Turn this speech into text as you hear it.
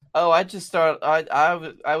Oh,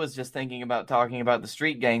 I was just thinking about talking about the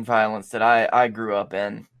street gang violence that I grew up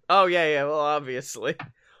in. Oh, yeah, yeah, well, obviously.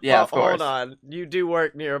 Yeah, Well, of hold course. on. You do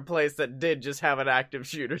work near a place that did just have an active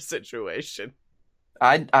shooter situation.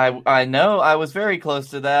 I know I was very close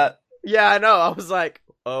to that. Yeah, I know. I was like,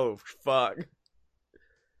 oh, fuck.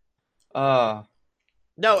 Uh,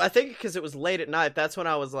 No, I think because it was late at night, that's when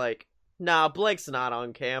I was like, nah, Blake's not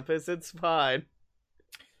on campus. It's fine.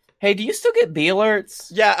 hey, do you still get B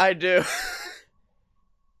alerts? Yeah, I do.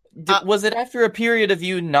 I, Was it after a period of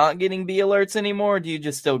you not getting B alerts anymore, or do you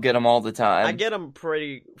just still get them all the I time? get them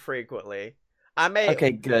pretty frequently. I may,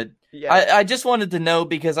 Okay, good. yeah. I just wanted to know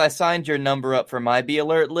because I signed your number up for my B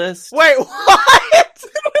alert list. Wait, what?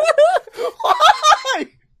 Why?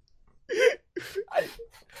 I,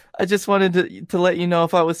 I just wanted to let you know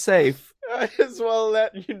if I was safe. I just want to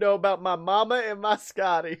let you know about my mama and my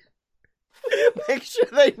Scotty. Make sure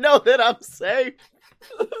they know that I'm safe.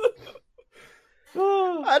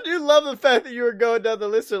 I do love the fact that you were going down the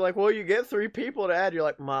list. They're like, well, you get 3 people to add. You're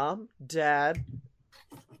like, Mom, Dad,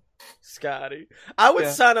 Scotty. I would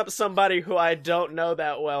Yeah. sign up somebody who I don't know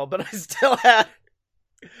that well, but I still had.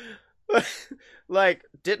 Like,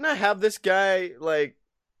 didn't I have this guy, like,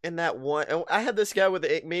 in that one? I had this guy with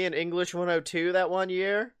me in English 102 that one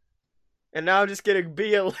year. And now I'm just getting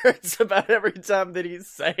B alerts about every time that he's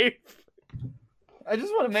safe. I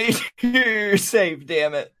just want to make sure you're safe,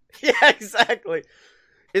 damn it. Yeah, exactly.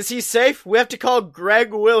 Is he safe? We have to call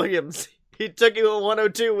Greg Williams. He took you at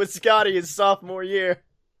 102 with Scotty his sophomore year.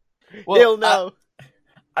 Well, He'll know.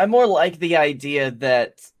 I more like the idea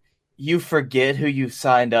that you forget who you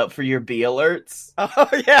signed up for your B alerts. Oh,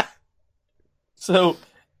 yeah. So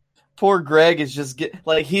poor Greg is just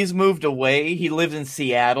he's moved away. He lives in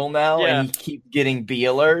Seattle now, Yeah. and he keeps getting B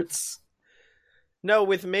alerts. No,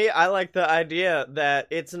 with me, I like the idea that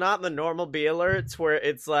it's not the normal B alerts where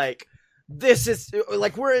it's like, this is,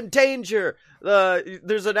 like, we're in danger.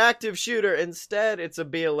 There's an active shooter. Instead, it's a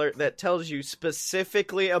B alert that tells you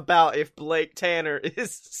specifically about if Blake Tanner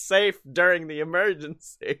is safe during the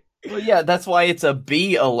emergency. Well, yeah, that's why it's a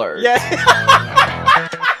B alert. Yeah.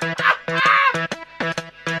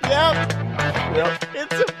 Yep. Yep,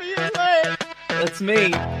 It's a B alert. that's me.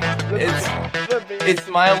 The B- It's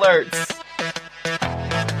my alerts.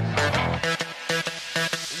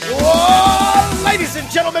 Whoa! Ladies and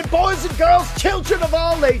gentlemen, boys and girls, children of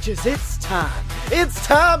all ages, it's time. It's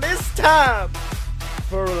time. It's time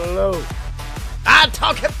for a load. I'm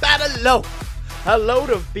talking about a load. A load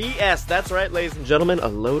of BS. That's right, ladies and gentlemen, a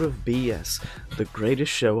load of BS. The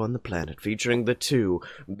greatest show on the planet, featuring the 2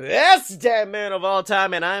 best damn men of all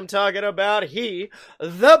time, and I'm talking about he,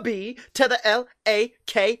 the B to the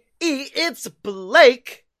L-A-K-E. It's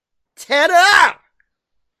Blake Tanner.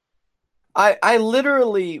 I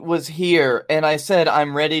literally was here and I said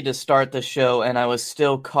I'm ready to start the show, and I was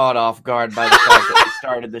still caught off guard by the fact that we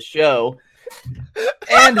started the show.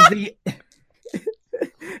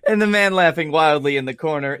 And the man laughing wildly in the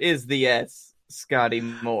corner is the S, Scotty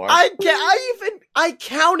Moore. I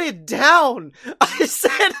counted down. I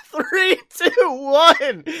said 3, 2,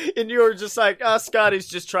 1, and you were just like, "Oh, Scotty's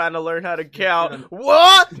just trying to learn how to count."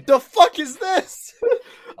 What the fuck is this?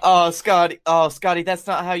 Oh, Scotty, that's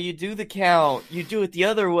not how you do the count. You do it the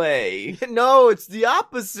other way. No, it's the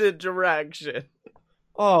opposite direction.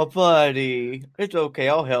 Oh, buddy. It's okay,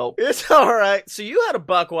 I'll help. It's all right. So you had a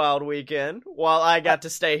buck wild weekend while I got to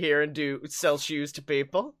stay here and sell shoes to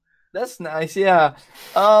people. That's nice, yeah.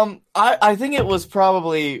 I think it was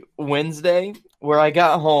probably Wednesday where I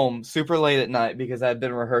got home super late at night because I'd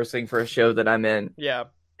been rehearsing for a show that I'm in. Yeah.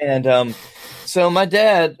 And so my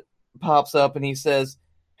dad pops up and he says,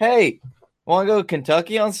 "Hey, want to go to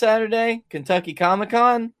Kentucky on Saturday? Kentucky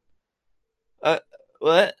Comic-Con?"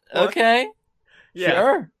 What? Okay. Yeah.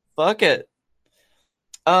 Sure. Fuck it.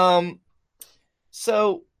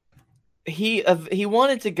 So he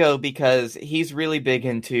wanted to go because he's really big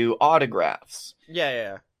into autographs.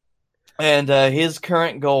 Yeah. And his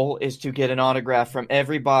current goal is to get an autograph from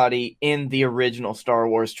everybody in the original Star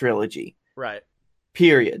Wars trilogy. Right.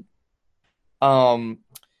 Period.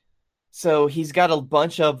 So he's got a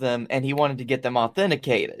bunch of them, and he wanted to get them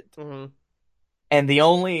authenticated. Mm-hmm. And the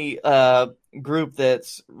only group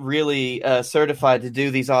that's really certified to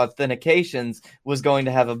do these authentications was going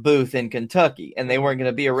to have a booth in Kentucky, and they weren't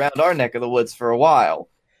going to be around our neck of the woods for a while.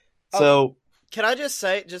 So, can I just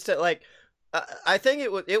say, I think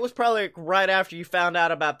it was probably right after you found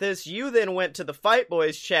out about this, you then went to the Fight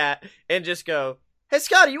Boys chat and just go, "Hey,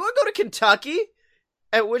 Scotty, you want to go to Kentucky?"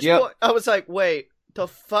 At which point, I was like, wait, the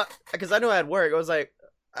fuck? Because I knew I had work. I was like,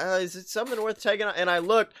 is it something worth taking? And I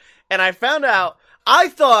looked, and I found out I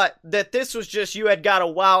thought that this was just you had got a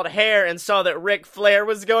wild hair and saw that Ric Flair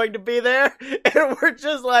was going to be there, and we're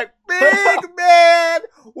just like, big man,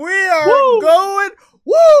 we are Woo! going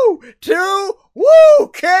to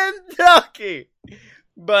Kentucky.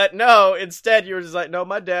 But no, instead you were just like, no,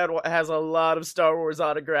 my dad has a lot of Star Wars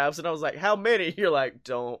autographs, and I was like, how many? You're like,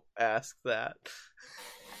 don't ask that.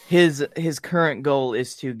 His current goal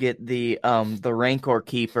is to get the Rancor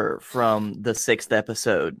Keeper from the 6th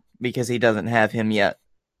episode because he doesn't have him yet.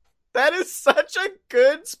 That is such a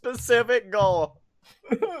good specific goal.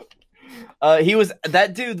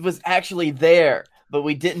 That dude was actually there, but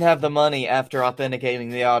we didn't have the money after authenticating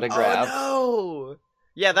the autograph. Oh no!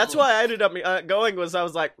 Yeah, that's why I ended up going. I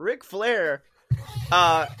was like, Ric Flair.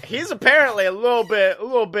 He's apparently a little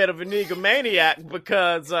bit of an egomaniac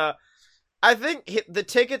because I think the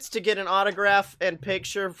tickets to get an autograph and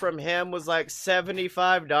picture from him was like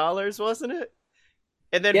 $75, wasn't it?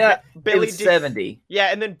 And then Billy it was $70. Yeah,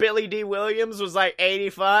 and then Billy D. Williams was like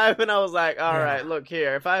 $85, and I was like, all right, look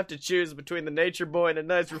here. If I have to choose between the Nature Boy and a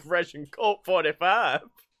nice, refreshing Colt 45.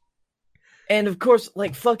 And of course,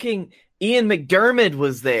 like fucking Ian McDermott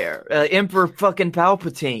was there. Emperor fucking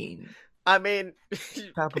Palpatine. I mean...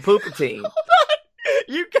 Palpatine.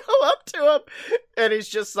 You go up to him, and he's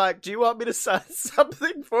just like, do you want me to sign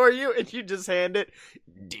something for you? And you just hand it.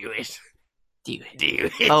 Do it. Do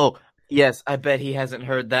it. Oh, yes, I bet he hasn't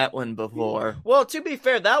heard that one before. Well, to be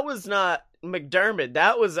fair, that was not McDermott.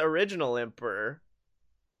 That was original Emperor.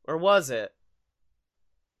 Or was it?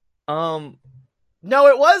 No,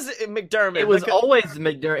 it was McDermott. It was always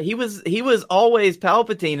McDermott. He was always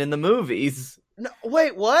Palpatine in the movies. No,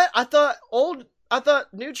 wait, what? I thought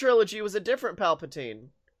New Trilogy was a different Palpatine.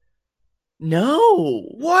 No.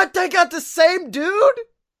 What? They got the same dude?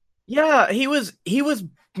 Yeah, he was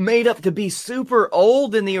made up to be super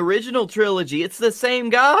old in the original trilogy. It's the same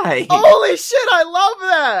guy. Holy shit, I love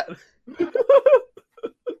that!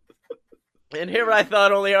 And here I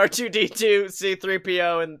thought only R2-D2,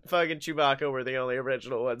 C-3PO, and fucking Chewbacca were the only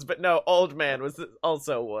original ones. But no, Old Man was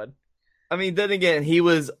also one. I mean, then again, he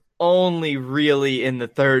was only really in the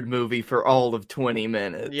 3rd movie for all of 20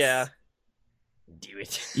 minutes. Yeah. Do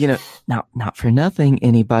it. You know, not for nothing,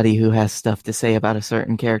 anybody who has stuff to say about a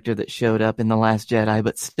certain character that showed up in The Last Jedi,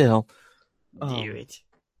 but still. Do it.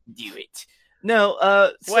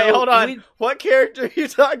 No, wait, hold on. What character are you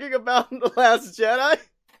talking about in The Last Jedi?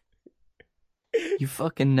 You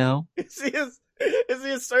fucking know. Is he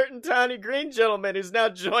a certain tiny green gentleman who's now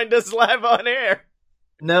joined us live on air?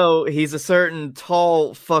 No, he's a certain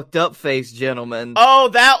tall, fucked up faced gentleman. Oh,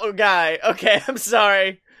 that guy. Okay, I'm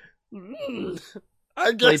sorry.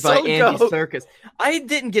 I guess played by Andy Serkis. I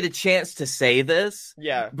didn't get a chance to say this.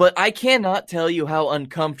 Yeah. But I cannot tell you how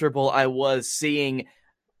uncomfortable I was seeing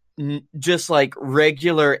just like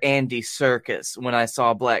regular Andy Serkis when I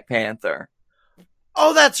saw Black Panther.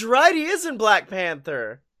 Oh, that's right. He is in Black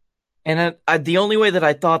Panther. And the only way that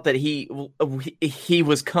I thought that he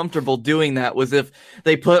was comfortable doing that was if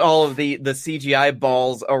they put all of the CGI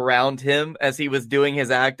balls around him as he was doing his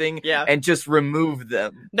acting, and just removed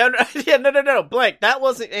them. No, Blake, that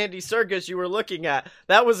wasn't Andy Serkis you were looking at.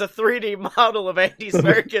 That was a 3D model of Andy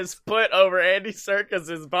Serkis put over Andy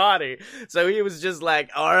Serkis's body. So he was just like,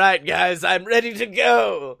 all right, guys, I'm ready to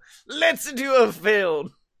go. Let's do a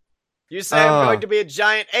film. You say I'm going to be a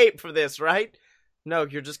giant ape for this, right? No,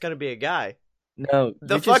 you're just gonna be a guy. No,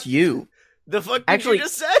 just you. The fuck did you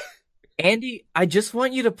just say? Andy, I just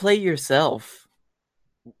want you to play yourself.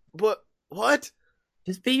 What?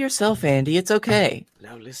 Just be yourself, Andy. It's okay.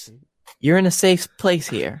 Now listen. You're in a safe place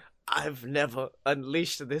here. I've never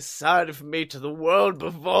unleashed this side of me to the world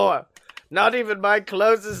before. Not even my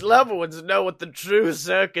closest loved ones know what the true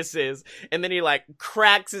circus is. And then he, like,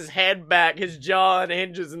 cracks his head back, his jaw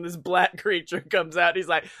unhinges, and this black creature comes out. He's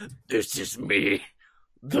like, this is me,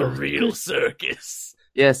 the real circus.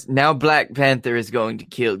 Yes, now Black Panther is going to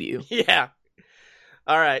kill you. Yeah.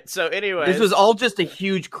 All right, so anyway. This was all just a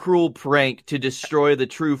huge, cruel prank to destroy the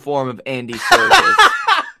true form of Andy Serkis.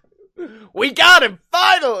 We got him,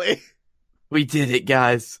 finally! We did it,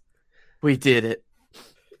 guys. We did it.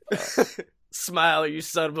 Smile, you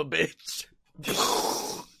son of a bitch.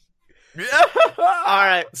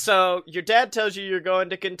 Alright, so your dad tells you you're going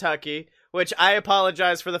to Kentucky, which I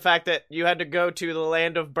apologize for the fact that you had to go to the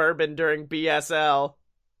land of bourbon during BSL.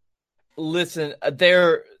 Listen,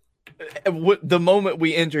 the moment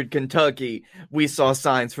we entered Kentucky, we saw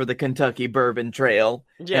signs for the Kentucky Bourbon Trail.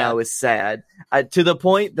 Yeah. And I was sad. To the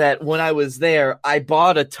point that when I was there, I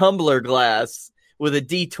bought a tumbler glass with a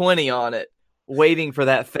D20 on it, waiting for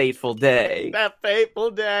that fateful day. That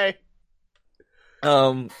fateful day.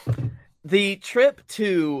 The trip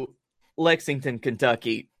to Lexington,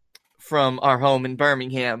 Kentucky, from our home in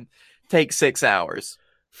Birmingham takes 6 hours.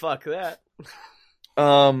 Fuck that.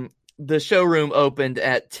 The showroom opened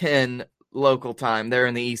at 10 local time. They're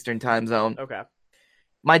in the Eastern time zone. Okay.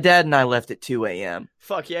 My dad and I left at 2 a.m.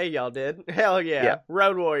 Fuck yeah, y'all did. Hell yeah. Yeah.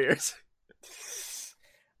 Road Warriors.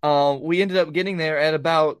 We ended up getting there at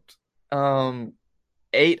about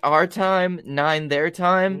 8 our time, 9 their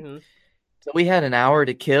time. Mm-hmm. So we had an hour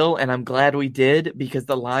to kill, and I'm glad we did, because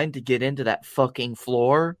the line to get into that fucking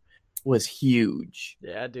floor was huge.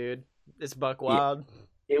 Yeah, dude. It's buck wild.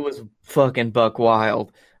 It was fucking buck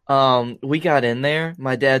wild. We got in there.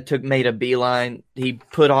 My dad made a beeline. He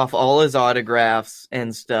put off all his autographs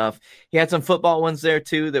and stuff. He had some football ones there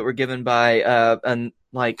too that were given by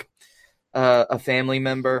a family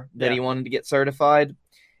member that he wanted to get certified.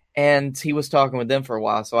 And he was talking with them for a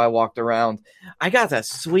while, so I walked around. I got a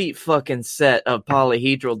sweet fucking set of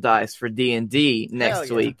polyhedral dice for D&D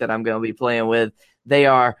next week that I'm going to be playing with. They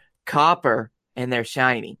are copper, and they're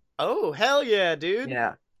shiny. Oh, hell yeah, dude.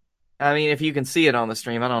 Yeah. I mean, if you can see it on the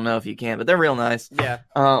stream, I don't know if you can, but they're real nice. Yeah.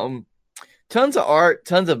 Tons of art,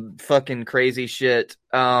 tons of fucking crazy shit.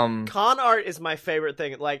 Con art is my favorite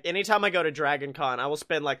thing. Like, anytime I go to Dragon Con, I will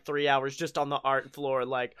spend like 3 hours just on the art floor,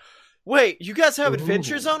 like, wait, you guys have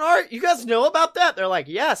adventures on art? You guys know about that? They're like,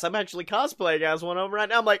 yes, I'm actually cosplaying as one of them right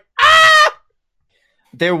now. I'm like, ah!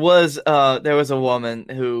 There was a woman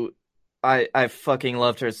who I fucking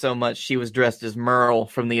loved her so much. She was dressed as Merle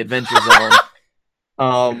from the Adventure Zone.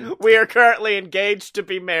 We are currently engaged to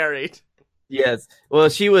be married. Yes. Well,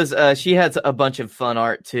 she had a bunch of fun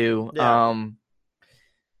art too. Yeah.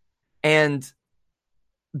 And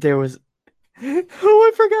there was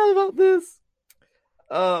I forgot about this.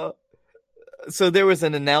 So there was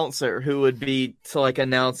an announcer who would be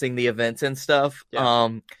announcing the events and stuff. Yeah.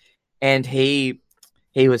 And he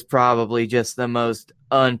was probably just the most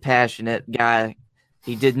unpassionate guy.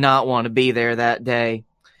 He did not want to be there that day.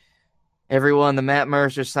 Everyone, the Matt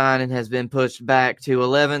Mercer signing has been pushed back to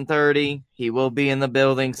 11:30. He will be in the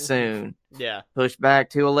building soon. Yeah. Pushed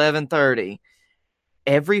back to 11:30.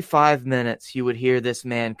 Every 5 minutes, you would hear this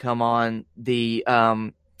man come on the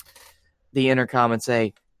intercom and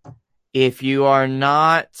say, "If you are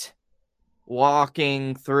not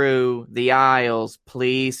walking through the aisles,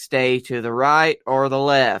 please stay to the right or the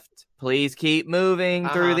left. Please keep moving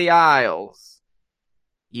through the aisles.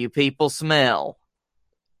 You people smell."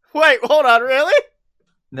 Wait, hold on, really?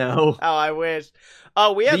 No. Oh, I wish.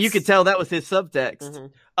 Oh, we had. But you could tell that was his subtext. Mm-hmm.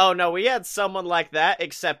 Oh no, we had someone like that,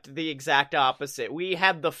 except the exact opposite. We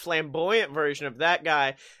had the flamboyant version of that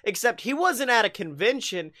guy, except he wasn't at a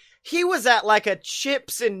convention. He was at like a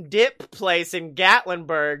chips and dip place in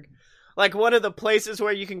Gatlinburg. Like one of the places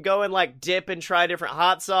where you can go and like dip and try different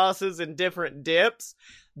hot sauces and different dips.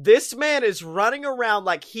 This man is running around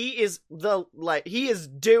like he is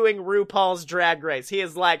doing RuPaul's Drag Race. He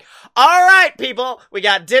is like, all right, people, we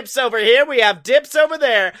got dips over here. We have dips over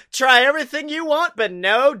there. Try everything you want, but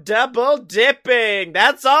no double dipping.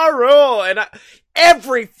 That's our rule. And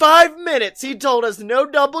every 5 minutes, he told us no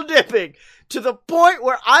double dipping, to the point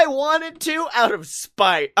where I wanted to out of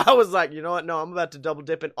spite. I was like, you know what? No, I'm about to double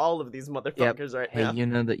dip in all of these motherfuckers right now. Hey, you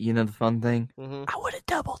know the fun thing? Mm-hmm. I would have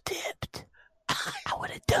double dipped. I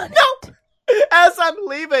would have done it. As I'm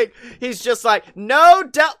leaving, he's just like, no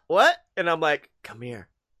doubt. What? And I'm like, come here.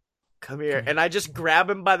 And I just grab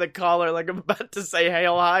him by the collar like I'm about to say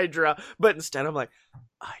Hail Hydra. But instead I'm like,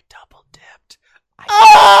 I double dipped.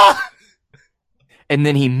 And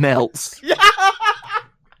then he melts. Yeah.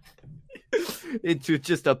 Into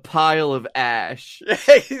just a pile of ash.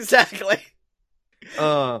 Exactly.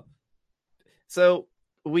 So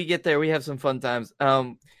we get there. We have some fun times.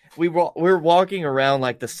 We're walking around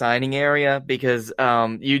like the signing area because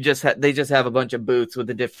they just have a bunch of booths with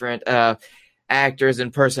the different actors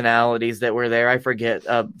and personalities that were there. I forget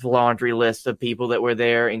the laundry list of people that were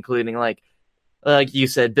there, including like you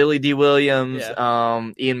said, Billy D. Williams,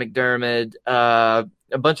 Ian McDermott, a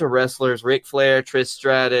bunch of wrestlers, Ric Flair, Trish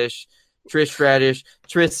Stratus. Rey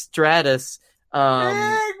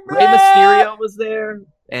Mysterio was there,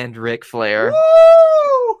 and Ric Flair.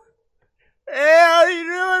 Woo! Hey, how you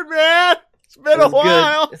doing, man? It's been a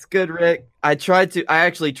while. It's good, Rick. I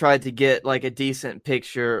actually tried to get like a decent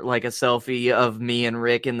picture, like a selfie of me and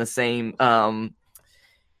Rick in the same, kind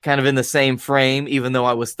of in the same frame, even though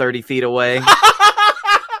I was 30 feet away.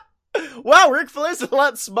 Wow, Ric Flair's a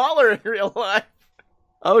lot smaller in real life.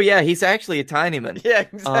 Oh yeah, he's actually a tiny man. Yeah,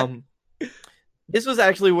 exactly. This was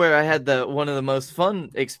actually where I had one of the most fun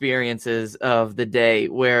experiences of the day,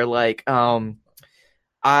 where like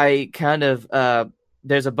I kind of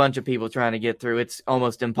there's a bunch of people trying to get through. It's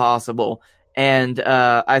almost impossible. and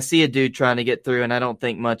I see a dude trying to get through, and I don't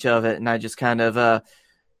think much of it, and I just kind of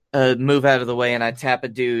move out of the way, and I tap a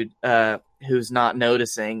dude who's not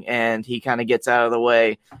noticing, and he kind of gets out of the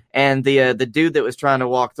way. And the dude that was trying to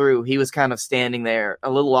walk through, he was kind of standing there a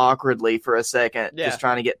little awkwardly for a second, just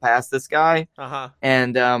trying to get past this guy.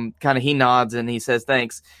 And kind of he nods and he says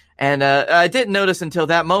thanks. And I didn't notice until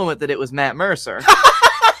that moment that it was Matt Mercer.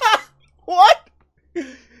 What?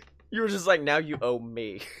 You were just like, now you owe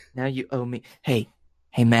me. Now you owe me. Hey,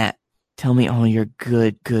 Matt, tell me all your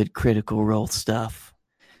good Critical Role stuff.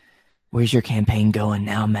 Where's your campaign going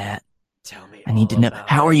now, Matt? Tell me. I need to know.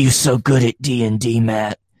 How are you so good at D&D,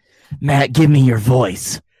 Matt? Matt, give me your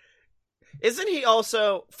voice. Isn't he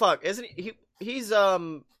also Isn't he's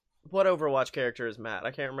what Overwatch character is Matt?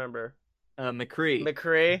 I can't remember.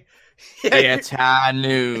 McCree. Yeah, it's high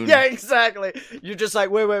noon. Yeah, exactly. You're just like,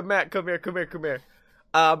 wait, Matt, come here.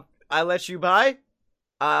 I let you by.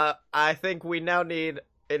 I think we now need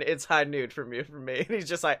an It's High Noon from you, from me. And he's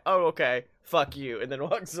just like, oh, okay, fuck you, and then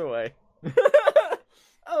walks away.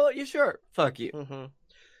 Oh, you sure? Fuck you. Mm-hmm.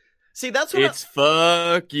 See, that's what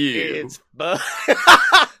fuck you. It's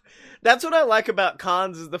That's what I like about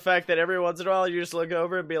cons, is the fact that every once in a while you just look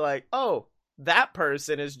over and be like, oh, that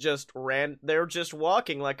person is they're just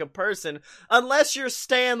walking like a person, unless you're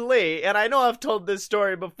Stan Lee. And I know I've told this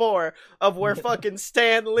story before of where fucking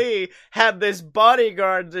Stan Lee had this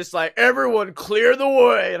bodyguard just like, everyone clear the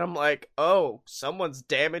way. And I'm like, oh, someone's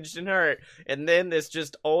damaged and hurt. And then this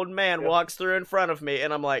just old man walks through in front of me,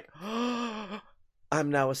 and I'm like, oh,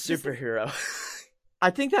 I'm now a superhero.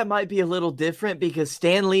 I think that might be a little different because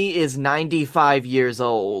Stan Lee is 95 years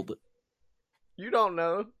old. You don't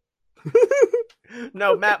know.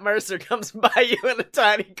 No, Matt Mercer comes by you in a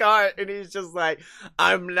tiny cart, and he's just like,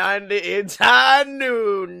 I'm 90, it's high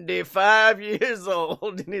noon, 5 years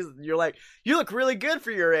old. And you're like, you look really good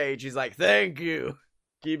for your age. He's like, thank you.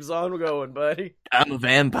 Keeps on going, buddy. I'm a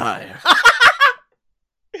vampire.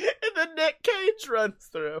 And then Nick Cage runs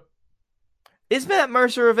through. Is Matt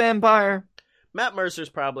Mercer a vampire? Matt Mercer's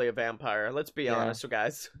probably a vampire. Let's be honest,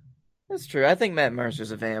 guys. That's true. I think Matt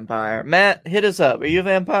Mercer's a vampire. Matt, hit us up. Are you a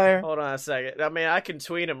vampire? Hold on a second. I mean, I can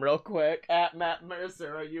tweet him real quick. At Matt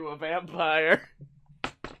Mercer, are you a vampire?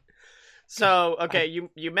 So, okay,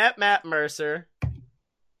 you met Matt Mercer.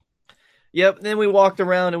 Yep, then we walked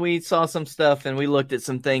around and we saw some stuff and we looked at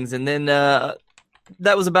some things, and then that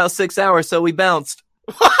was about 6 hours, so we bounced.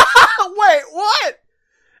 Wait, what?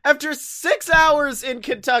 After 6 hours in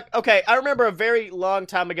Kentucky... Okay, I remember a very long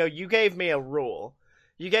time ago, you gave me a rule.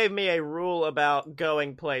 You gave me a rule about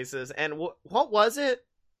going places, and what was it?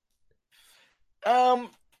 I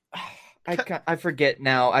forget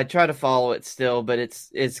now. I try to follow it still, but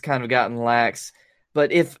it's kind of gotten lax.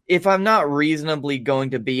 But if I'm not reasonably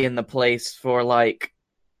going to be in the place for like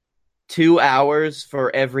 2 hours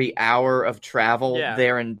for every hour of travel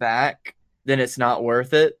there and back, then it's not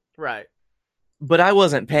worth it. Right. But I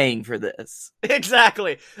wasn't paying for this.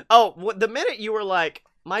 Exactly. Oh, the minute you were like,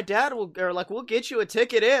 my dad we'll get you a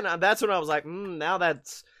ticket in, that's when I was like, now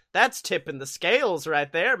that's tipping the scales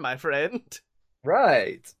right there, my friend.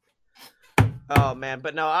 Right. Oh man,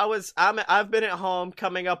 but no, I've been at home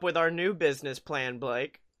coming up with our new business plan,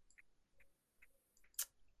 Blake.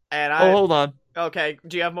 And hold on. Okay,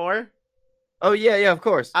 do you have more? Oh yeah, of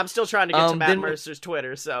course. I'm still trying to get to Matt Mercer's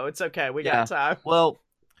Twitter, so it's okay. We got time. Well,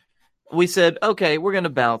 we said, okay, we're gonna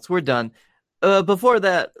bounce. We're done. Before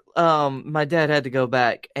that, my dad had to go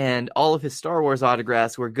back, and all of his Star Wars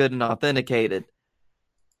autographs were good and authenticated.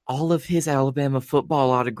 All of his Alabama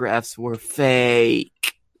football autographs were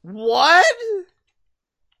fake. What?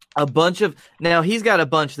 Now he's got a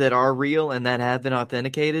bunch that are real and that have been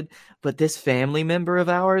authenticated, but this family member of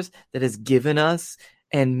ours that has given us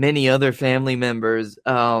and many other family members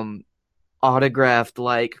autographed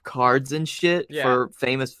like cards and shit for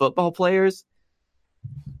famous football players.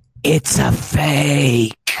 It's a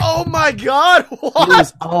fake. Oh my god, what?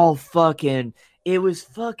 It was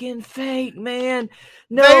fucking fake, man.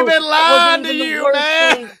 No, they've been lying to you,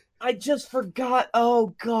 man. Thing. I just forgot.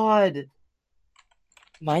 Oh god.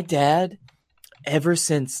 My dad, ever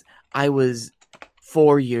since I was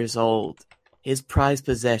 4 years old, his prized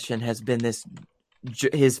possession has been this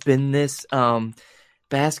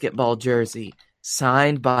basketball jersey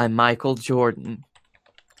signed by Michael Jordan.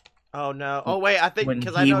 Oh no! Oh wait, I think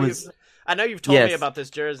because I know you've told me about this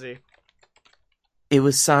jersey. It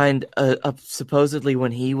was signed supposedly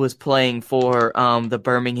when he was playing for the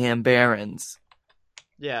Birmingham Barons.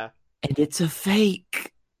 Yeah, and it's a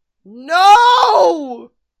fake.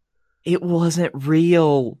 No, it wasn't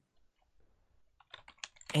real,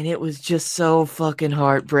 and it was just so fucking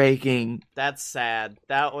heartbreaking. That's sad.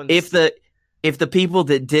 That one. If the if the people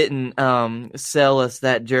that didn't sell us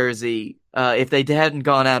that jersey, if they hadn't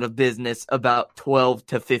gone out of business about 12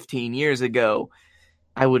 to 15 years ago,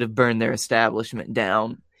 I would have burned their establishment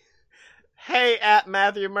down. Hey, at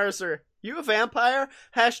Matthew Mercer, you a vampire?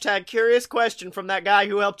 Hashtag curious question from that guy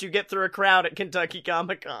who helped you get through a crowd at Kentucky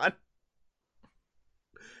Comic Con.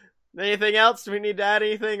 Anything else? Do we need to add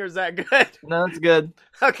anything, or is that good? No, it's good.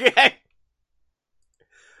 Okay.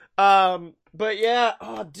 But yeah,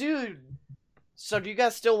 oh, dude. So do you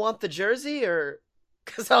guys still want the jersey, or?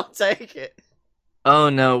 Because I'll take it. Oh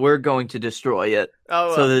no, we're going to destroy it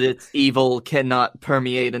so that its evil cannot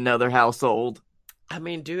permeate another household. I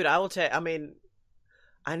mean, dude, I will take. I mean,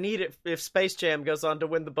 I need it if Space Jam goes on to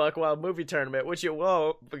win the Buck Wild movie tournament, which it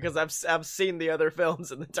won't because I've seen the other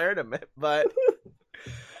films in the tournament. But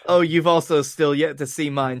oh, you've also still yet to see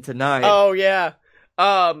mine tonight. Oh yeah.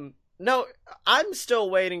 No, I'm still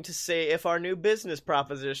waiting to see if our new business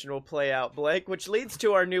proposition will play out, Blake, which leads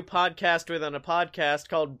to our new podcast within a podcast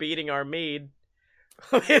called Beating Our Mead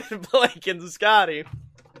with Blake and Scotty.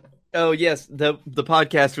 Oh, yes, the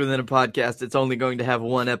podcast within a podcast. It's only going to have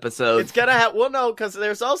one episode. It's going to have... Well, no, because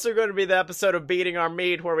there's also going to be the episode of Beating Our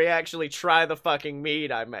Mead where we actually try the fucking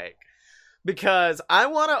mead I make. Because I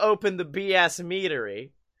want to open the BS Meadery.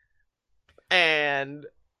 And...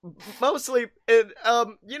 mostly,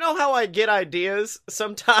 you know how I get ideas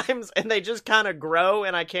sometimes and they just kind of grow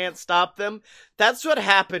and I can't stop them? That's what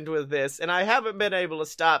happened with this, and I haven't been able to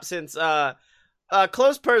stop since, a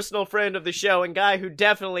close personal friend of the show and guy who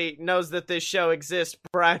definitely knows that this show exists,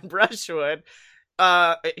 Brian Brushwood,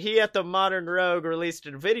 he at the Modern Rogue released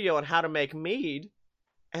a video on how to make mead,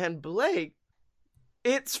 and Blake,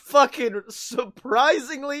 it's fucking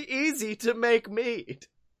surprisingly easy to make mead.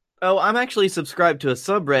 Oh, I'm actually subscribed to a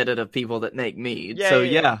subreddit of people that make mead. Yeah, so,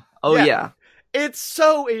 yeah. Oh, yeah. It's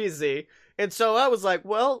so easy. And so I was like,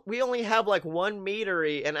 well, we only have like one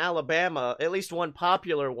meadery in Alabama, at least one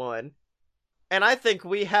popular one. And I think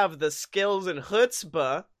we have the skills and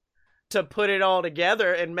chutzpah to put it all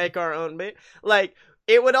together and make our own mead. Like,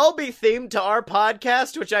 it would all be themed to our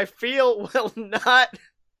podcast, which I feel will not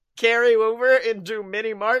carry over into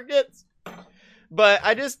mini markets. But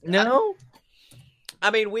I just... No? I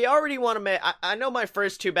mean, we already want to make... I know my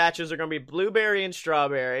first two batches are going to be blueberry and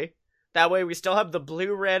strawberry. That way we still have the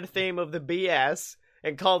blue-red theme of the BS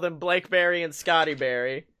and call them Blakeberry and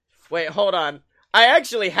Scottyberry. Wait, hold on. I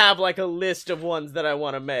actually have, like, a list of ones that I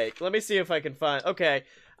want to make. Let me see if I can find... Okay,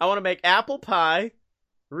 I want to make apple pie,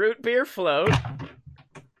 root beer float,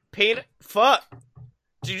 peanut... Fuck!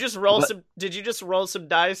 Did you just roll some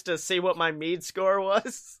dice to see what my mead score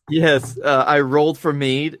was? Yes, I rolled for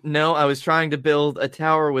mead. No, I was trying to build a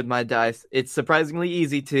tower with my dice. It's surprisingly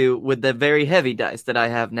easy to with the very heavy dice that I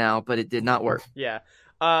have now, but it did not work. Yeah.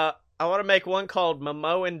 I want to make one called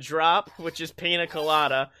Momoan Drop, which is pina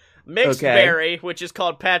colada. Mixed berry, which is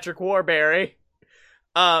called Patrick Warberry.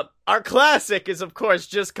 Our classic is, of course,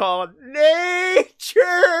 just called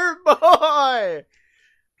Nature Boy.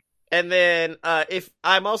 And then, if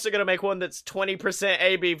I'm also gonna make one that's 20%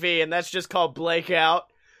 ABV, and that's just called Blakeout.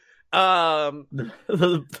 God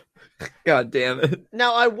damn it.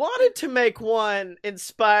 Now, I wanted to make one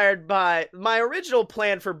inspired by... My original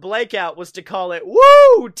plan for Blakeout was to call it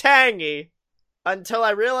Woo Tangy. Until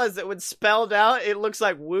I realized that when spelled out, it looks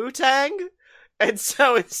like Wu-Tang. And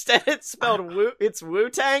so instead it's spelled it's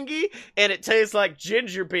Wu-Tangy, and it tastes like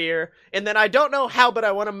ginger beer. And then I don't know how, but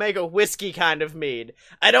I want to make a whiskey kind of mead.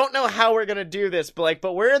 I don't know how we're going to do this, Blake,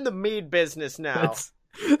 but we're in the mead business now.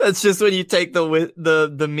 That's just when you take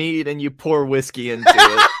the mead and you pour whiskey into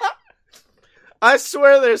it. I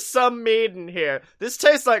swear there's some mead in here. This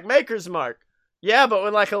tastes like Maker's Mark. Yeah, but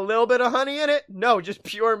with like a little bit of honey in it? No, just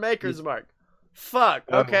pure Maker's Mark. Fuck.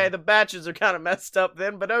 Okay, the batches are kind of messed up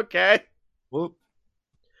then, but okay. Whoop.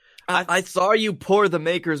 I saw you pour the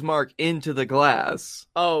Maker's Mark into the glass.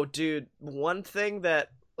 Oh, dude. One thing that,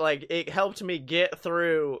 like, it helped me get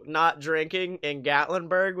through not drinking in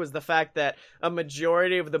Gatlinburg was the fact that a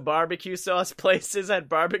majority of the barbecue sauce places had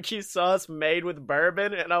barbecue sauce made with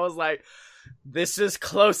bourbon, and I was like, this is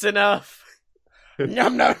close enough.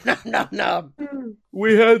 Nom, nom, nom, nom, nom.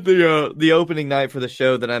 We had the opening night for the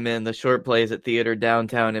show that I'm in, the Short Plays at Theater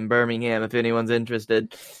downtown in Birmingham, if anyone's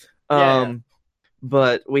interested. Yeah.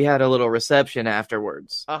 But we had a little reception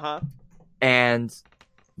afterwards. Uh-huh. And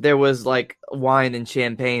there was, like, wine and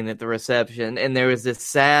champagne at the reception, and there was this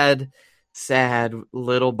sad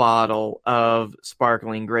little bottle of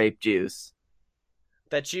sparkling grape juice.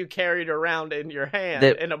 That you carried around in your hand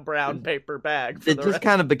in a brown paper bag. It just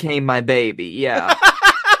kind of became my baby, yeah.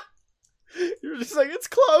 You're just like, it's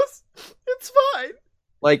close. It's fine.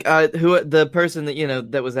 Like who the person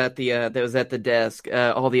that that was at the desk,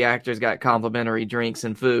 all the actors got complimentary drinks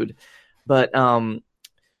and food. But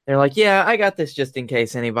they're like, "Yeah, I got this just in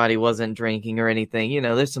case anybody wasn't drinking or anything.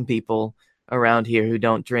 There's some people around here who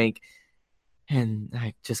don't drink." And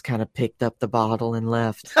I just kind of picked up the bottle and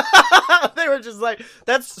left. They were just like,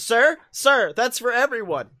 "That's sir, that's for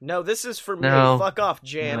everyone. No, this is for me. No, Fuck off,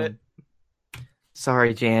 Janet." no.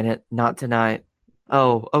 Sorry, Janet, not tonight.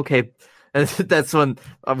 Oh, okay. That's when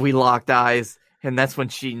we locked eyes, and that's when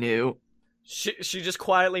she knew. She just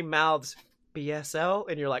quietly mouths BSL,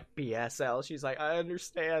 and you're like, BSL? She's like, I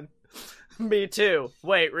understand. Me too.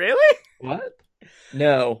 Wait, really? What?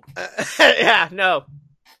 No. Yeah, no.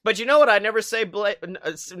 But you know what I never say Blake...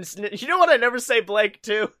 You know what I never say Blake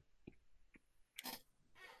to?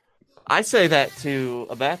 I say that to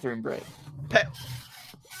a bathroom break.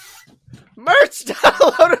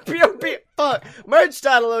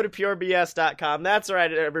 Merch.loadofpurebs.com. That's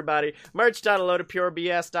right, everybody.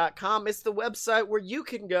 Merch.loadofpurebs.com is the website where you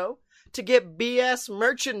can go to get BS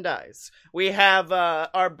merchandise. We have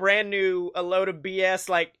our brand new A Load of BS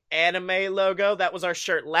like anime logo. That was our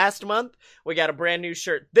shirt last month. We got a brand new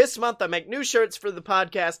shirt this month. I make new shirts for the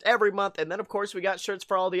podcast every month. And then, of course, we got shirts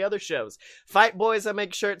for all the other shows. Fight Boys I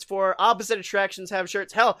make shirts for. Opposite Attractions have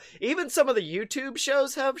shirts. Hell, even some of the YouTube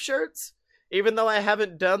shows have shirts. Even though I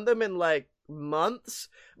haven't done them in like months.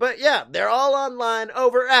 But yeah, they're all online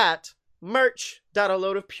over at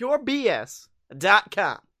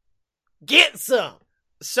merch.aloadofpurebs.com. Get some!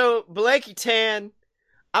 So, Blakey Tan,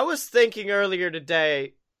 I was thinking earlier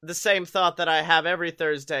today the same thought that I have every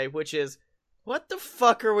Thursday, which is, what the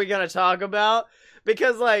fuck are we gonna talk about?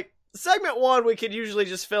 Because, like, segment 1 we could usually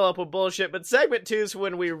just fill up with bullshit, but segment 2 is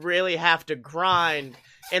when we really have to grind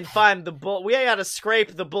and find the we gotta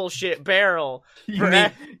scrape the bullshit barrel. You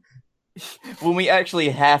mean when we actually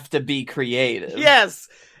have to be creative? Yes!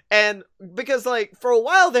 And because, like, for a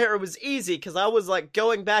while there, it was easy, because I was, like,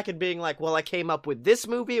 going back and being like, well, I came up with this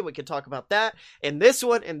movie, and we could talk about that, and this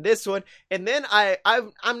one, and this one, and then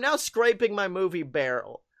I'm now scraping my movie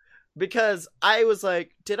barrel, because I was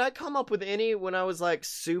like, did I come up with any when I was, like,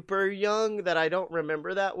 super young that I don't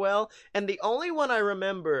remember that well? And the only one I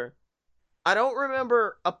remember, I don't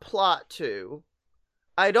remember a plot to,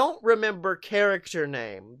 I don't remember character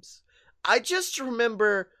names, I just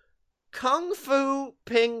remember Kung Fu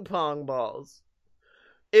Ping Pong Balls.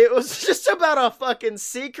 It was just about a fucking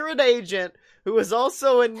secret agent who was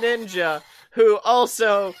also a ninja who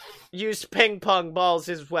also used ping pong balls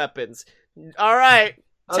as weapons. Alright.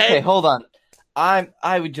 Okay, hold on.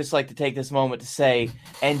 I would just like to take this moment to say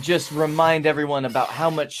and just remind everyone about how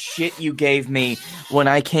much shit you gave me when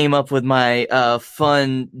I came up with my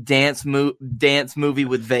fun dance movie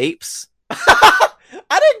with vapes.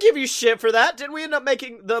 I didn't give you shit for that. Didn't we end up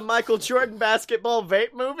making the Michael Jordan basketball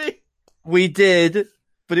vape movie? We did,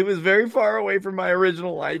 but it was very far away from my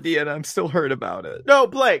original idea, and I'm still hurt about it. No,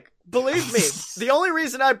 Blake, believe me, the only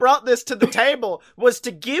reason I brought this to the table was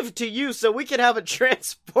to give to you so we could have a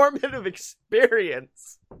transformative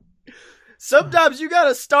experience. Sometimes you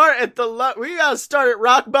gotta start at we gotta start at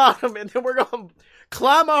rock bottom, and then we're gonna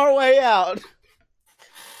climb our way out.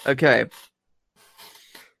 Okay.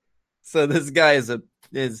 So this guy so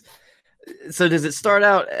does it start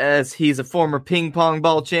out as he's a former ping pong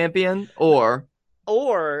ball champion, or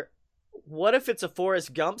what if it's a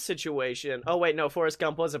Forrest Gump situation? Oh wait, no, Forrest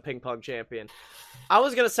Gump was a ping pong champion. I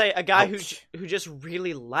was gonna say a guy who just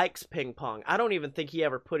really likes ping pong. I don't even think he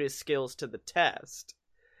ever put his skills to the test.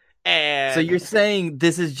 And so you're saying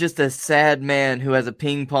this is just a sad man who has a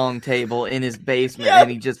ping pong table in his basement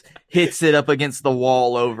and he just hits it up against the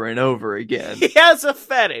wall over and over again. He has a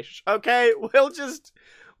fetish, okay? We'll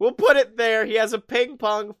put it there. He has a ping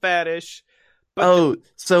pong fetish. So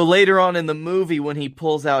later on in the movie when he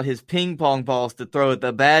pulls out his ping pong balls to throw at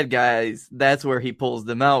the bad guys, that's where he pulls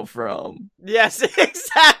them out from. Yes,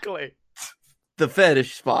 exactly. The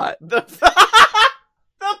fetish spot. The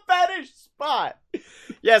fetish spot.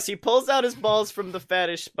 Yes, he pulls out his balls from the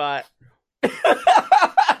fetish spot.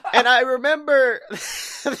 And I remember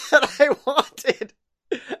that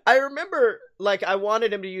I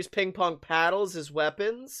wanted him to use ping pong paddles as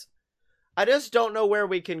weapons. I just don't know where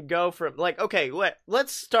we can go from, like, okay,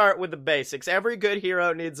 let's start with the basics. Every good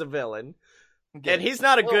hero needs a villain. Okay. And he's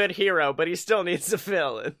not a good hero, but he still needs a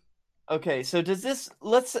villain. Okay, so does this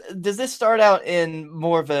start out in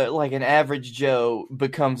more of a like an average Joe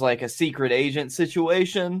becomes like a secret agent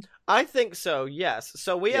situation? I think so, yes.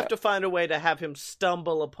 So we have to find a way to have him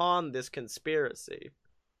stumble upon this conspiracy.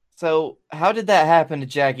 So how did that happen to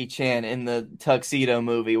Jackie Chan in the Tuxedo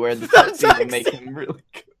movie where the tuxedo make him really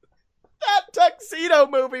good? tuxedo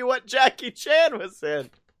movie what Jackie Chan was in.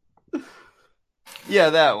 Yeah,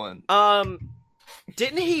 that one.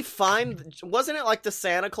 Didn't he find, wasn't it like the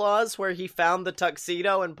Santa Claus where he found the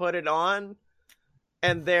tuxedo and put it on?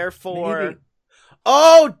 And therefore... Maybe.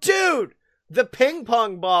 Oh, dude! The ping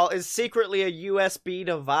pong ball is secretly a USB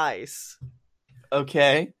device.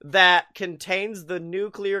 Okay. That contains the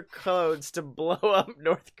nuclear codes to blow up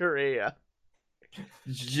North Korea.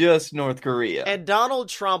 Just North Korea. And Donald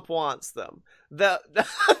Trump wants them. The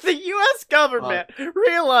U.S. government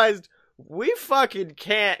realized we fucking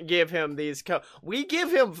can't give him these codes. We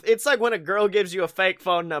give him... It's like when a girl gives you a fake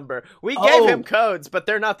phone number. We gave him codes, but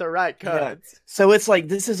they're not the right codes. Yeah. So it's like,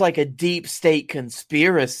 this is like a deep state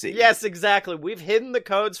conspiracy. Yes, exactly. We've hidden the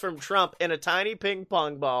codes from Trump in a tiny ping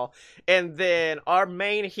pong ball. And then our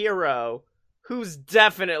main hero, who's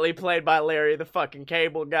definitely played by Larry the fucking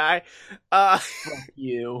Cable Guy, Fuck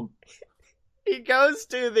you. He goes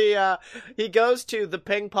to the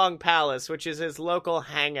Ping Pong Palace, which is his local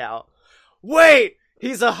hangout. Wait,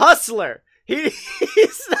 he's a hustler. He's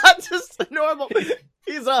not just a normal.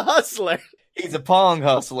 He's a hustler. He's a pong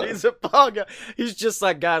hustler. He's a pong. He's just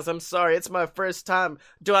like, guys, I'm sorry, it's my first time.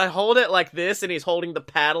 Do I hold it like this? And he's holding the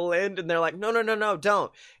paddle end, and they're like, no,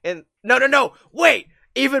 don't. And no, wait,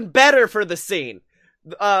 even better for the scene.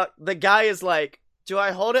 The guy is like, do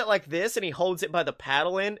I hold it like this? And he holds it by the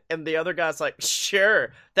paddle end, and the other guy's like,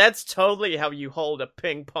 sure, that's totally how you hold a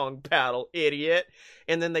ping pong paddle, idiot.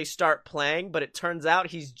 And then they start playing, but it turns out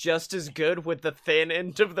he's just as good with the thin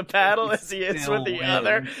end of the paddle as he is with the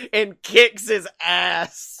other, and kicks his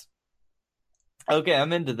ass. Okay,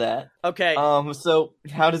 I'm into that. Okay. So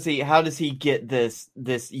how does he get this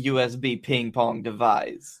USB ping pong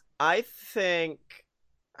device? I think...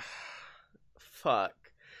 Fuck.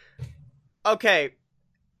 Okay,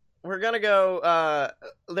 we're gonna go,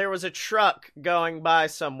 there was a truck going by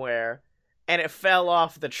somewhere, and it fell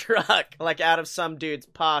off the truck, like, out of some dude's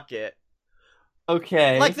pocket.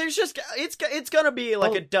 Okay. Like, there's just, it's gonna be,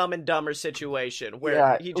 like, a Dumb and Dumber situation,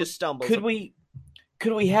 where he just stumbles. Could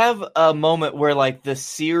we have a moment where, like, the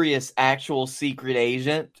serious, actual secret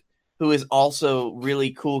agent, who is also really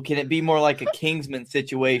cool, can it be more like a Kingsman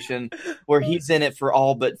situation, where he's in it for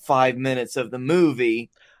all but 5 minutes of the movie,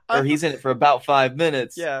 or he's in it for about 5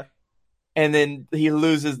 minutes. Yeah. And then he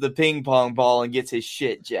loses the ping pong ball and gets his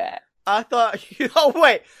shit jacked. I thought... Oh,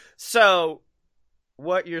 wait. So,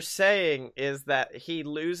 what you're saying is that he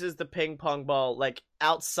loses the ping pong ball, like,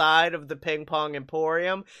 outside of the ping pong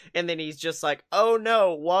emporium, and then he's just like, oh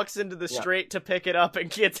no, walks into the street to pick it up and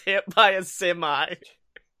gets hit by a semi.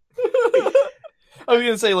 I was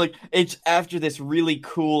gonna say, like, it's after this really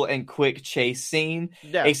cool and quick chase scene,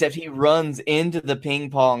 except he runs into the ping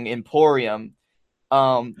pong emporium.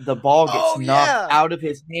 The ball gets knocked out of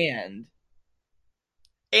his hand.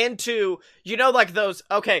 Into, you know, like those,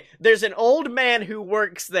 okay, there's an old man who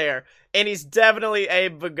works there, and he's definitely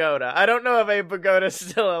Abe Vigoda. I don't know if Abe Vigoda's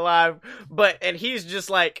still alive, and he's just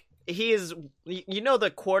like, he is, you know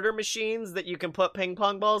the quarter machines that you can put ping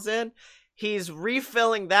pong balls in? He's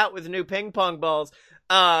refilling that with new ping pong balls.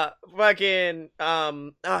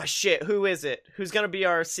 Shit, who is it? Who's gonna be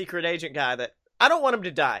our secret agent guy that... I don't want him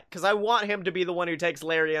to die, because I want him to be the one who takes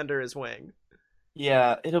Larry under his wing.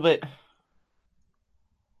 Yeah, it'll be...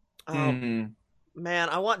 Man,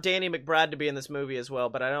 I want Danny McBride to be in this movie as well,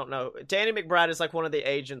 but I don't know. Danny McBride is like one of the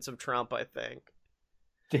agents of Trump, I think.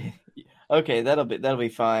 Okay, that'll be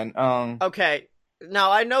fine. Okay,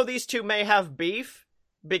 now I know these two may have beef,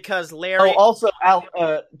 because Larry... Oh, also,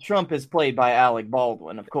 Trump is played by Alec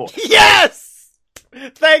Baldwin, of course. Yes!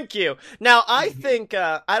 Thank you. Now, I think,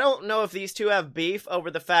 I don't know if these two have beef over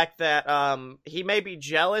the fact that, he may be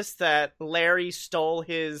jealous that Larry stole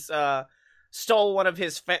one of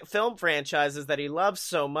his film franchises that he loves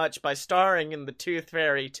so much by starring in The Tooth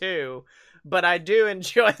Fairy 2. But I do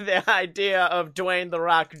enjoy the idea of Dwayne "The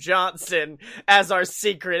Rock" Johnson as our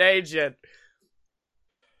secret agent.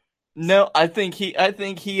 No, I think he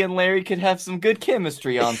and Larry could have some good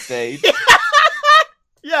chemistry on stage.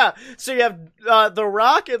 Yeah, so you have The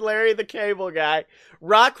Rock and Larry the Cable Guy.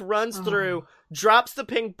 Rock runs through, drops the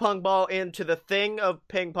ping pong ball into the thing of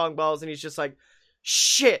ping pong balls, and he's just like,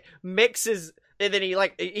 shit, mixes, and then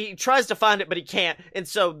he tries to find it, but he can't, and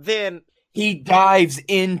so then... He dives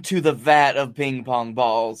into the vat of ping pong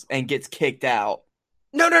balls and gets kicked out.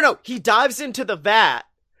 No, he dives into the vat.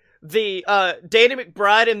 The, Danny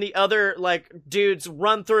McBride and the other, like, dudes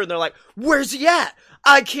run through, and they're like, where's he at?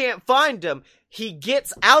 I can't find him. He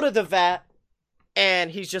gets out of the vat, and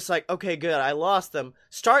he's just like, okay, good, I lost them.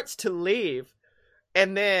 Starts to leave,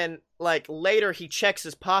 and then, like, later he checks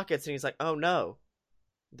his pockets, and he's like, oh no,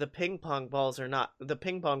 the ping pong ball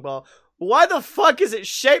why the fuck is it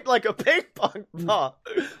shaped like a ping pong ball?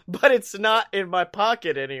 But it's not in my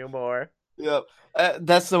pocket anymore. Yep.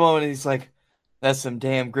 That's the moment he's like, that's some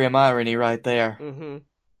damn grim irony right there. Mm-hmm.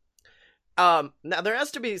 Now there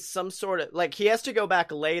has to be some sort of, like, he has to go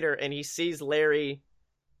back later and he sees Larry.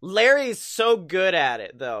 Larry's so good at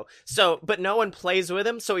it, though. But no one plays with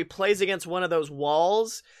him, so he plays against one of those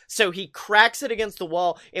walls. So he cracks it against the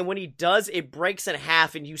wall, and when he does, it breaks in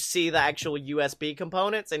half, and you see the actual USB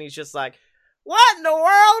components, and he's just like, what in the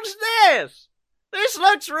world's this? This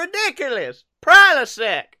looks ridiculous.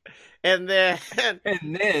 Prilosec. And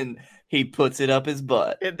then he puts it up his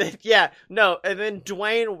butt. And then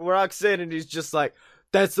Dwayne walks in, and he's just like,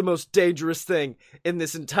 that's the most dangerous thing in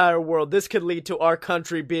this entire world. This could lead to our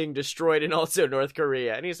country being destroyed and also North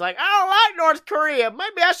Korea. And he's like, I don't like North Korea.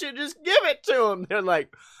 Maybe I should just give it to him. They're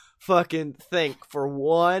like, fucking think for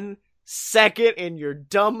 1 second in your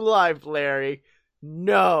dumb life, Larry.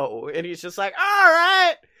 No. And he's just like, all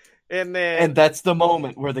right. And that's the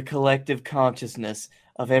moment where the collective consciousness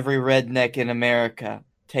of every redneck in America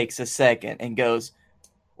takes a second and goes,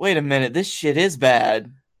 wait a minute, this shit is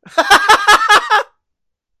bad.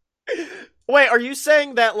 Wait, are you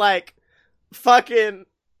saying that, like, fucking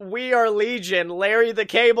We Are Legion, Larry the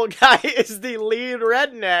Cable Guy is the lead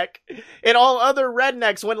redneck, and all other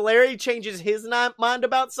rednecks, when Larry changes his mind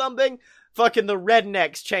about something, fucking the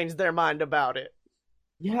rednecks change their mind about it?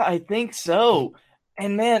 Yeah, I think so.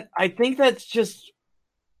 And man, I think that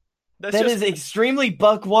is extremely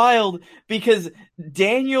buck wild, because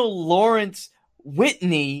Daniel Lawrence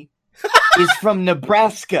Whitney is from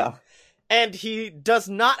Nebraska. And he does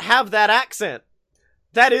not have that accent.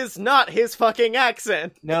 That is not his fucking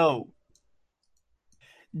accent. No.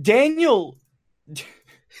 Daniel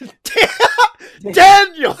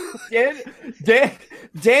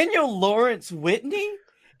Lawrence Whitney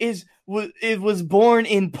was born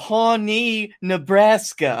in Pawnee,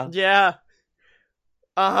 Nebraska. Yeah.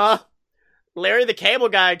 Uh-huh. Larry the Cable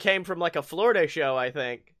Guy came from, like, a Florida show, I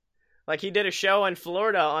think. Like, he did a show in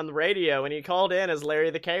Florida on the radio, and he called in as Larry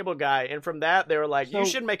the Cable Guy, and from that, they were like, you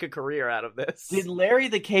should make a career out of this. Did Larry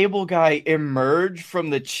the Cable Guy emerge from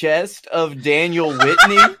the chest of Daniel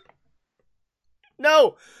Whitney?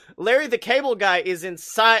 No! Larry the Cable Guy is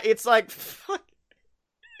inside, it's like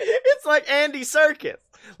Andy Serkis.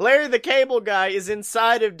 Larry the Cable Guy is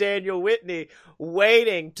inside of Daniel Whitney,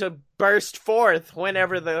 waiting to burst forth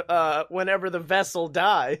whenever the vessel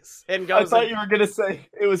dies and goes. I thought you were gonna say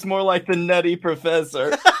it was more like the Nutty Professor.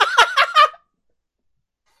 No,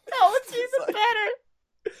 it's even better.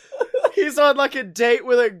 He's on, like, a date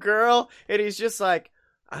with a girl, and he's just like,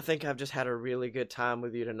 I think I've just had a really good time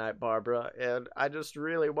with you tonight, Barbara, and I just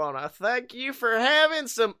really want to thank you for having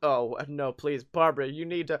some... Oh, no, please, Barbara, you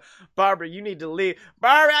need to leave.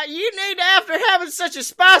 Barbara, you need to, after having such a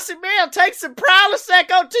spicy meal, take some Prilosec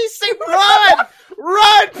OTC. Run!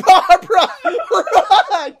 Run, Barbara!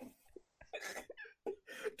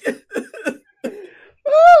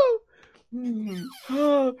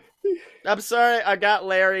 Woo! I'm sorry I got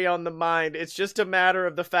Larry on the mind. It's just a matter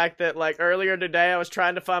of the fact that, like, earlier today I was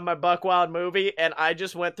trying to find my Buck Wild movie, and I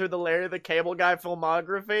just went through the Larry the Cable Guy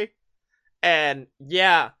filmography, and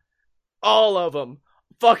yeah, all of them.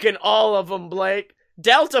 Fucking all of them, Blake.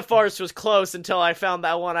 Delta Force was close until I found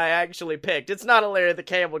that one I actually picked. It's not a Larry the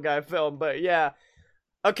Cable Guy film, but yeah.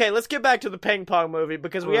 Okay, let's get back to the ping pong movie,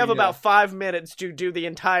 because we have about 5 minutes to do the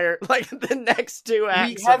entire, like, the next 2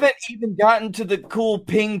 acts. We haven't even gotten to the cool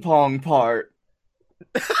ping pong part.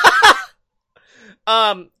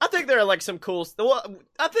 I think there are, like, some cool... Well,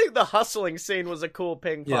 I think the hustling scene was a cool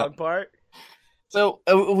ping pong part. So,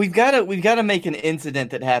 we've got to make an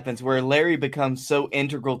incident that happens where Larry becomes so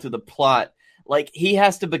integral to the plot, like, he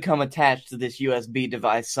has to become attached to this USB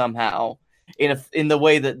device somehow. In the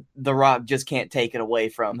way that The Rock just can't take it away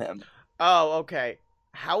from him. Oh, okay.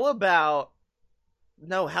 How about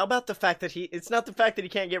the fact that it's not the fact that he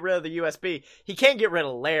can't get rid of the USB. He can't get rid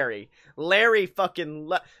of Larry. Larry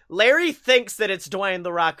thinks that it's Dwayne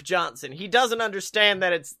The Rock Johnson. He doesn't understand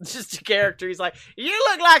that it's just a character. He's like, you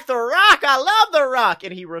look like The Rock. I love The Rock.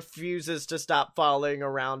 And he refuses to stop following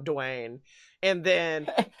around Dwayne. And then...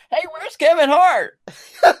 Hey, where's Kevin Hart?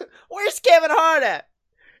 Where's Kevin Hart at?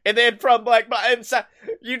 And then from, like, my inside,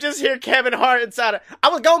 you just hear Kevin Hart inside of, I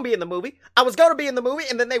was gonna be in the movie,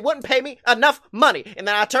 and then they wouldn't pay me enough money. And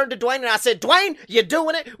then I turned to Dwayne and I said, Dwayne, you're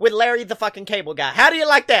doing it with Larry the fucking Cable Guy. How do you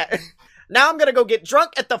like that? Now I'm gonna go get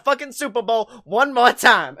drunk at the fucking Super Bowl one more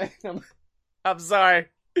time. I'm sorry.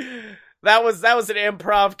 That was an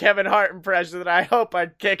improv Kevin Hart impression that I hope I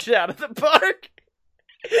kicked out of the park.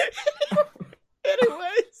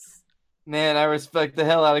 Anyways. Man, I respect the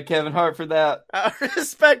hell out of Kevin Hart for that. I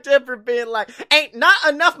respect him for being like, ain't not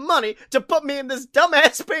enough money to put me in this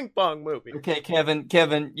dumbass ping pong movie. Okay, Kevin,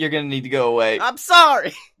 you're gonna need to go away. I'm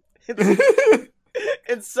sorry.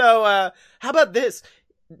 And so, how about this?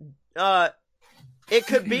 It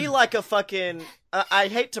could be like a fucking. I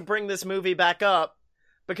hate to bring this movie back up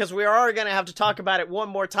because we are already going to have to talk about it one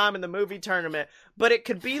more time in the movie tournament. But it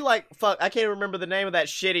could be like I can't remember the name of that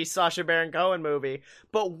shitty Sacha Baron Cohen movie,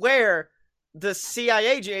 but where the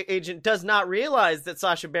CIA agent does not realize that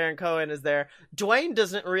Sacha Baron Cohen is there. Dwayne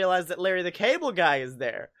doesn't realize that Larry the Cable Guy is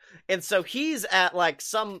there. And so he's at like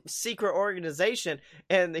some secret organization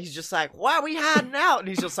and he's just like, why are we hiding out? And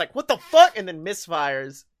he's just like, what the fuck? And then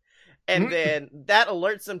misfires. And then that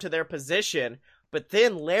alerts them to their position. But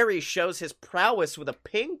then Larry shows his prowess with a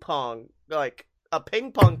ping pong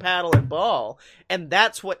paddle and ball. And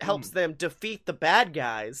that's what helps them defeat the bad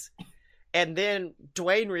guys. And then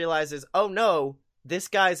Dwayne realizes, oh no, this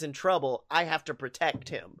guy's in trouble. I have to protect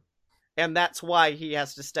him. And that's why he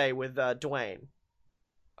has to stay with Dwayne.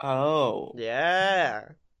 Oh. Yeah.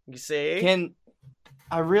 You see?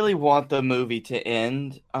 I really want the movie to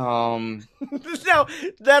end. No,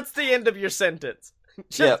 that's the end of your sentence.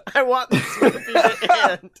 Yep. I want this movie to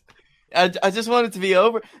end. I just want it to be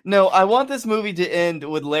over. No, I want this movie to end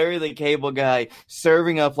with Larry the Cable Guy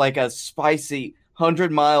serving up like a spicy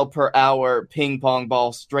 100-mile-per-hour ping pong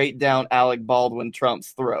ball straight down Alec Baldwin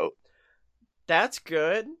Trump's throat. That's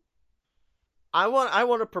good. I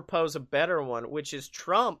want to propose a better one, which is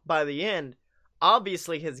Trump by the end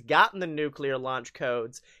obviously has gotten the nuclear launch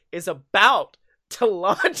codes, is about to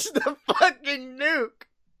launch the fucking nuke.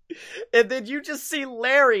 And then you just see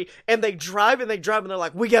Larry, and they drive, and they're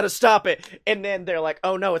like, we gotta stop it. And then they're like,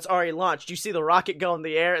 oh no, it's already launched. You see the rocket go in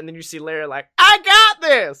the air, and then you see Larry like, I got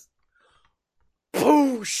this!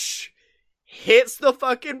 Poosh! Hits the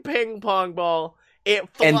fucking ping pong ball. And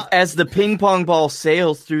as the ping pong ball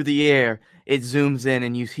sails through the air, it zooms in,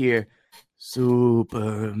 and you hear,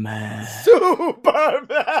 Superman.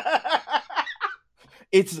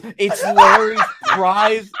 It's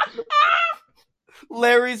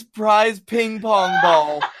Larry's prize ping pong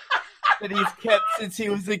ball that he's kept since he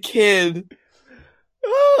was a kid.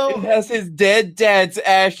 Oh. It has his dead dad's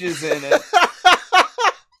ashes in it.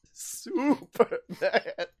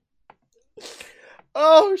 Superman.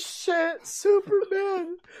 Oh shit,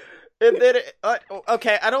 Superman. And then,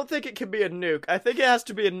 okay, I don't think it can be a nuke. I think it has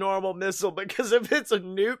to be a normal missile, because if it's a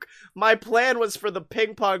nuke, my plan was for the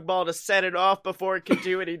ping pong ball to set it off before it can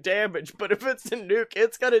do any damage. But if it's a nuke,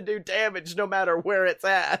 it's gonna do damage no matter where it's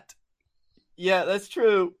at. Yeah, that's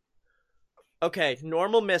true. Okay,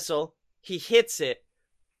 normal missile. He hits it.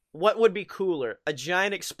 What would be cooler? A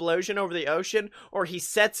giant explosion over the ocean, or he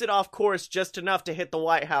sets it off course just enough to hit the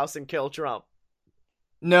White House and kill Trump?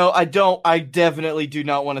 No, I don't. I definitely do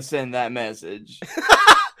not want to send that message.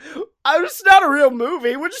 It's not a real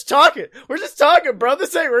movie. We're just talking. Bro.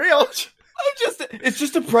 This ain't real. It's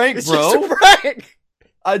just a prank, it's bro. It's just a prank.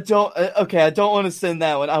 I don't want to send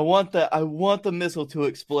that one. I want the missile to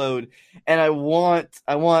explode, and I want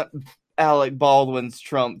Alec Baldwin's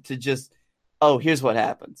Trump to just, here's what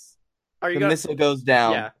happens. Missile goes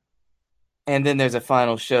down. Yeah. And then there's a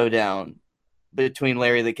final showdown between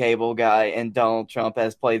Larry the Cable Guy and Donald Trump,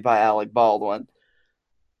 as played by Alec Baldwin.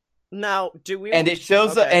 Now, do we? And it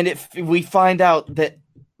shows we find out that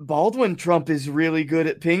Baldwin Trump is really good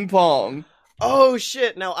at ping pong. Oh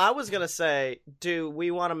shit! Now I was gonna say, do we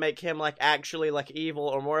want to make him like actually like evil,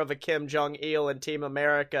 or more of a Kim Jong-il in Team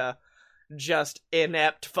America, just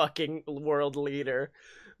inept fucking world leader?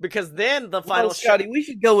 Because then the final Scotty, we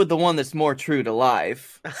should go with the one that's more true to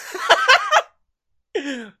life.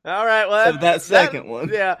 All right, well, that second one.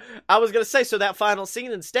 Yeah, I was gonna say, so that final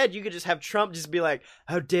scene, instead, you could just have Trump just be like,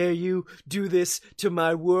 "How dare you do this to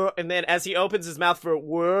my world?" And then, as he opens his mouth for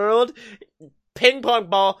 "world," ping pong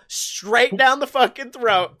ball straight down the fucking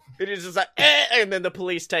throat. And he's just like, and then the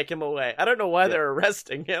police take him away. I don't know why they're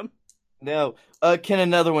arresting him. No, can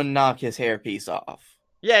another one knock his hairpiece off?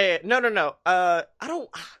 Yeah. No. I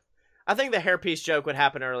think the hairpiece joke would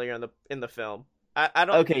happen earlier in the film. I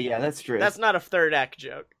don't. Okay, yeah, that's true. That's not a third act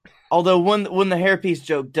joke. Although when the hairpiece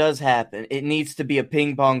joke does happen, it needs to be a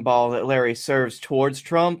ping pong ball that Larry serves towards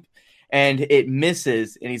Trump, and it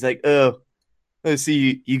misses, and he's like, "Oh, I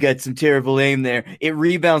see you got some terrible aim there." It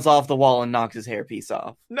rebounds off the wall and knocks his hairpiece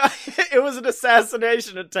off. No, it was an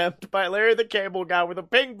assassination attempt by Larry the Cable Guy with a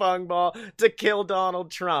ping pong ball to kill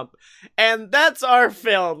Donald Trump, and that's our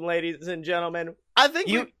film, ladies and gentlemen. I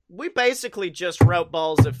think we basically just wrote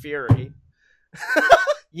Balls of Fury.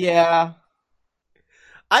 Yeah.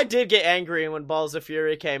 I did get angry when Balls of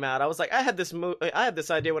Fury came out. I was like, I had this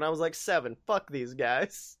idea when I was like 7. Fuck these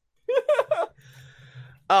guys.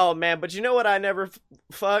 Oh man, but you know what I never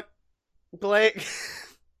fuck, Blake?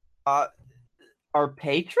 Our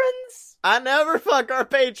patrons? I never fuck our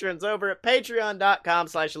patrons over at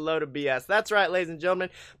patreon.com/loadofbs. That's right, ladies and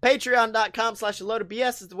gentlemen.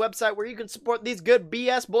 Patreon.com/loadofbs is the website where you can support these good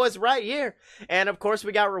BS boys right here. And of course,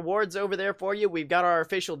 we got rewards over there for you. We've got our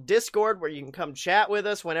official Discord where you can come chat with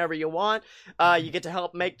us whenever you want. You get to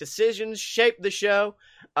help make decisions, shape the show.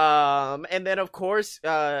 And then of course,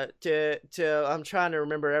 I'm trying to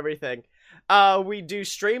remember everything. We do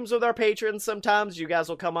streams with our patrons sometimes. You guys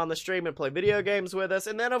will come on the stream and play video games with us.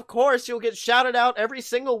 And then, of course, you'll get shouted out every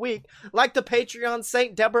single week, like the Patreon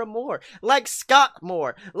Saint Deborah Moore, like Scott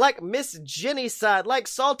Moore, like Miss Jenny Side, like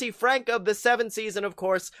Salty Frank of the 7th season, of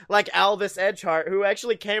course, like Alvis Edgehart, who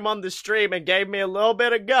actually came on the stream and gave me a little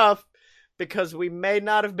bit of guff because we may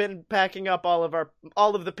not have been packing up all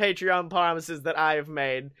of the Patreon promises that I have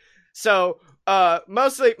made. So,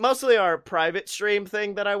 mostly our private stream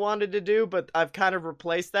thing that I wanted to do, but I've kind of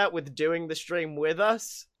replaced that with doing the stream with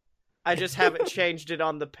us. I just haven't changed it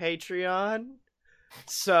on the Patreon.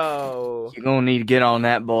 So you're gonna need to get on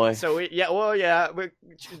that, boy. So look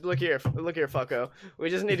here, fucko. We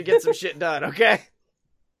just need to get some shit done, okay?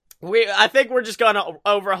 I think we're just gonna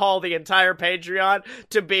overhaul the entire Patreon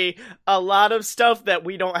to be a lot of stuff that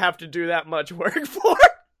we don't have to do that much work for.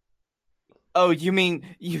 Oh, you mean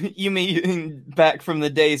back from the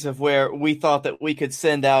days of where we thought that we could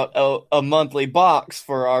send out a monthly box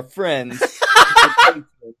for our friends?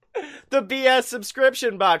 The BS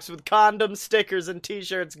subscription box with condoms, stickers, and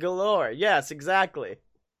t-shirts galore. Yes, exactly.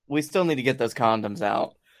 We still need to get those condoms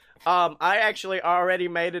out. I actually already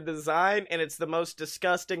made a design, and it's the most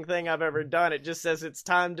disgusting thing I've ever done. It just says it's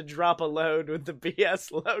time to drop a load with the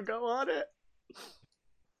BS logo on it.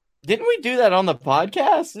 Didn't we do that on the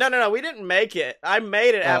podcast? No, we didn't make it. I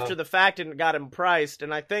made it after the fact and got them priced,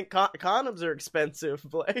 and I think condoms are expensive,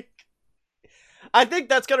 Blake. I think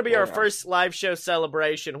that's going to be our first live show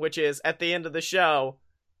celebration, which is, at the end of the show,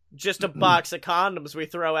 just a box of condoms we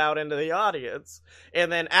throw out into the audience.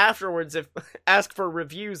 And then afterwards, ask for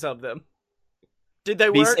reviews of them. Did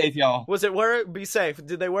they work? Be safe, y'all. Was it work? Be safe.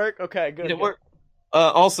 Did they work? Okay, good. Did it work?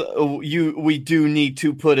 Also, we do need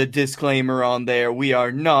to put a disclaimer on there. We are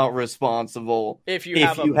not responsible if you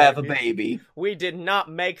have a baby. We did not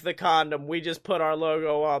make the condom. We just put our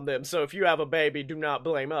logo on them. So if you have a baby, do not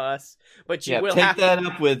blame us. But you will take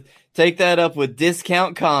that up with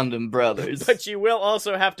Discount Condom Brothers. But you will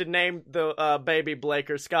also have to name the baby Blake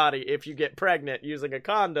or Scotty if you get pregnant using a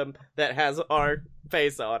condom that has our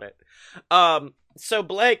face on it. So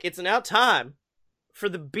Blake, it's now time for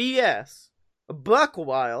the BS Buck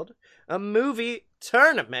Wild, a movie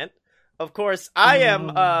tournament. Of course, I'm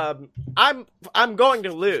going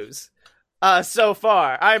to lose. So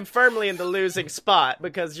far, I'm firmly in the losing spot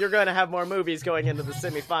because you're going to have more movies going into the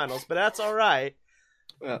semifinals, but that's all right.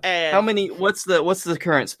 Well, how many? What's the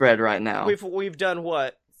current spread right now? We've done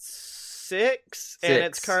what, 6, and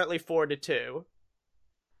it's currently 4-2.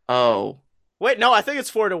 Oh, wait, no, I think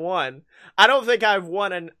it's 4-1. I don't think I've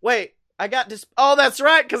won. Wait. I got oh, that's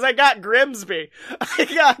right, because I got Grimsby.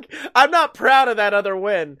 I'm not proud of that other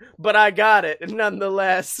win, but I got it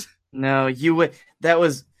nonetheless. No, you would. That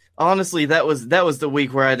was the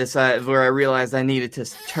week where I realized I needed to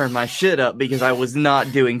turn my shit up because I was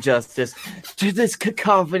not doing justice to this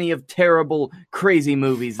cacophony of terrible, crazy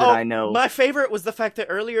movies that I know. My favorite was the fact that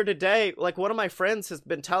earlier today, like, one of my friends has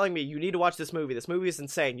been telling me, you need to watch this movie. This movie is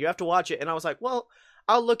insane. You have to watch it. And I was like, well,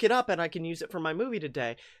 I'll look it up and I can use it for my movie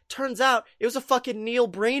today. Turns out it was a fucking Neil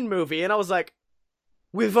Breen movie. And I was like,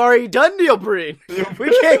 we've already done Neil Breen.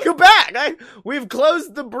 We can't go back. We've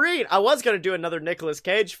closed the Breen. I was going to do another Nicolas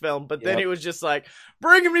Cage film, but then it was just like,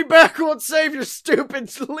 bringing me back won't save your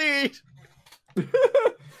stupid lead.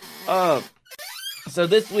 So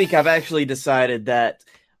this week I've actually decided that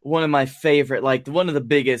one of my favorite, like one of the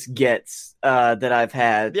biggest gets that I've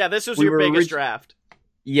had. Yeah, this was your biggest draft.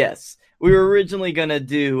 Yes. We were originally going to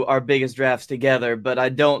do our biggest drafts together, but I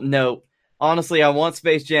don't know. Honestly, I want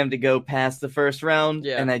Space Jam to go past the first round,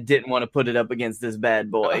 and I didn't want to put it up against this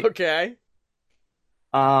bad boy. Okay.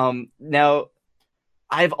 Now,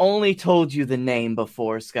 I've only told you the name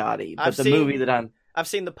before, Scotty, but movie that I've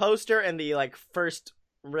seen the poster and the, like, first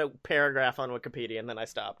paragraph on Wikipedia, and then I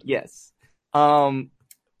stopped. Yes.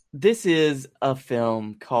 This is a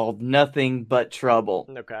film called Nothing But Trouble.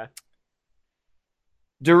 Okay.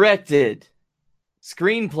 Directed,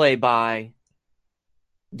 screenplay by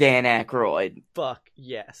Dan Aykroyd. Fuck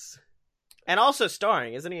yes. And also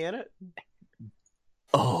starring, isn't he in it?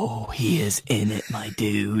 Oh, he is in it, my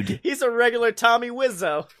dude. He's a regular Tommy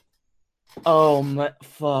Wiseau. Oh my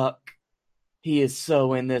fuck. He is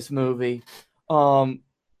so in this movie. Um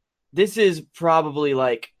this is probably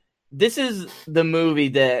like this is the movie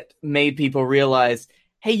that made people realize,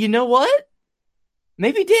 hey, you know what?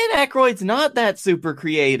 Maybe Dan Aykroyd's not that super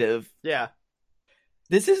creative. Yeah.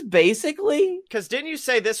 This is basically Because didn't you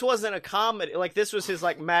say this wasn't a comedy? Like, this was his,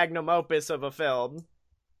 like, magnum opus of a film.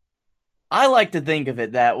 I like to think of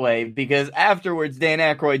it that way because afterwards Dan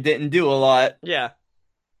Aykroyd didn't do a lot. Yeah.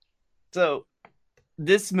 So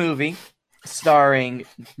this movie, starring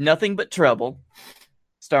nothing but trouble,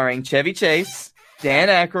 starring Chevy Chase, Dan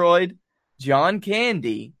Aykroyd, John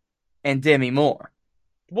Candy, and Demi Moore.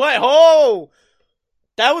 What? Oh!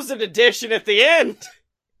 That was an addition at the end!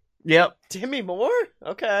 Yep. Demi Moore?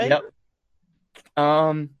 Okay. Yep.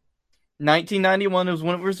 1991 was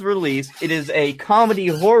when it was released. It is a comedy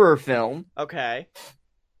horror film. Okay.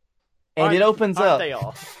 And it opens up. Aren't they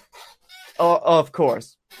all? Of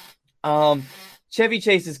course. Chevy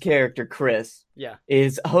Chase's character, Chris,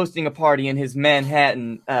 is hosting a party in his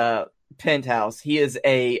Manhattan penthouse. He is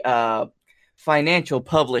a financial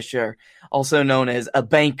publisher, also known as a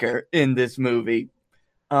banker in this movie.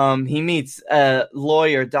 He meets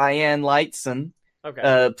lawyer Diane Lightson,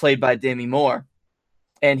 played by Demi Moore,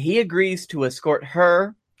 and he agrees to escort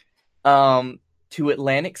her to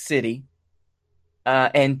Atlantic City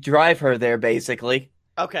and drive her there, basically.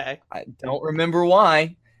 Okay. I don't remember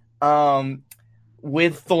why.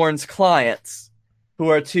 With Thorne's clients, who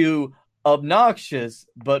are two obnoxious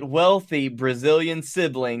but wealthy Brazilian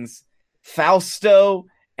siblings, Fausto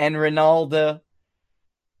and Ronaldo.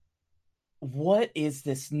 What is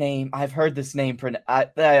this name? I've heard this name.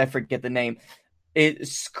 I forget the name.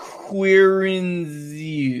 It's Quirinzu.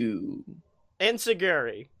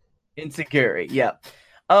 Insecurity, yeah.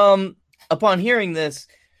 Upon hearing this,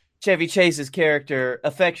 Chevy Chase's character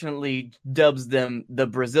affectionately dubs them the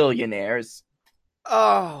Brazilianaires.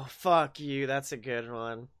 Oh, fuck you. That's a good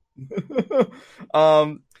one.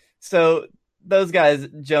 So those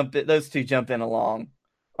two jump in along.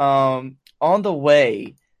 On the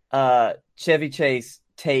way, Chevy Chase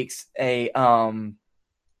takes a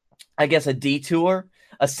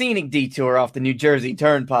scenic detour off the New Jersey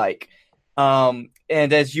Turnpike. And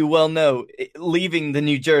as you well know, leaving the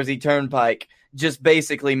New Jersey Turnpike just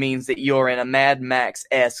basically means that you're in a Mad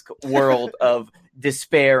Max-esque world of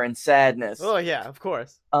despair and sadness. Oh, yeah, of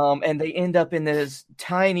course. And they end up in this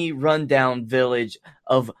tiny rundown village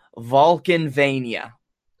of Vulcanvania.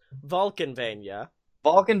 Vulcanvania.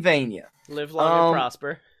 Live long and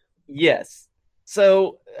prosper. Yes.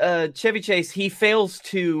 So Chevy Chase, he fails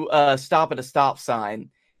to stop at a stop sign,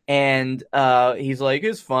 and he's like,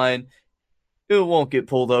 it's fine. It won't get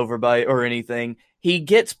pulled over by or anything. He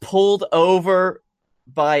gets pulled over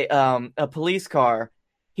by a police car.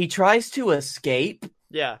 He tries to escape.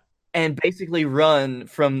 Yeah. And basically run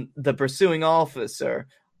from the pursuing officer,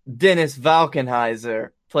 Dennis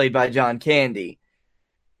Valkenheiser, played by John Candy.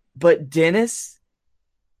 But Dennis,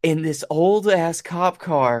 in this old-ass cop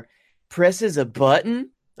car, presses a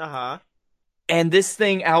button. Uh-huh. And this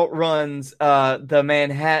thing outruns the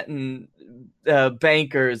Manhattan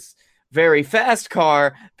banker's very fast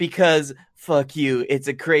car because, fuck you, it's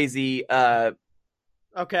a crazy...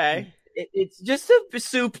 Okay. It's just a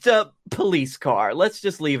souped-up police car. Let's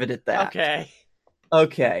just leave it at that.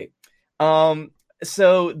 Okay.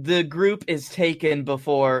 So the group is taken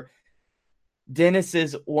before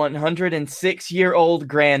Dennis's 106-year-old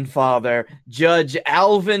grandfather, Judge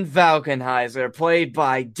Alvin Valkenheiser, played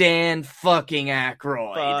by Dan fucking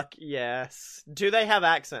Aykroyd. Fuck yes. Do they have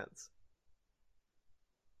accents?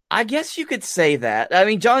 I guess you could say that. I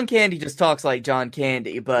mean, John Candy just talks like John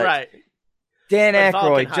Candy, but... Right. Dan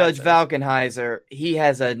Aykroyd, Judge Valkenheiser, he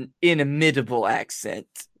has an inimitable accent.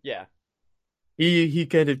 Yeah. He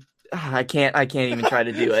kind of... I can't even try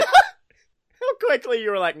to do it. How quickly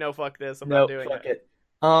you were like, no, fuck this. I'm not doing it.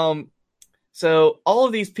 So all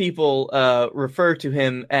of these people refer to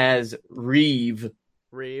him as Reeve.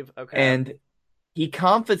 Reeve, okay. And he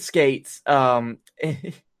confiscates in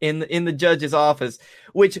the judge's office,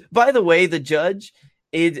 which, by the way, the judge...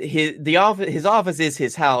 His office is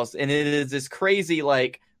his house, and it is this crazy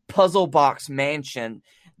like puzzle box mansion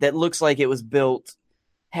that looks like it was built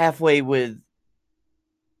halfway with.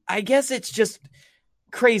 I guess it's just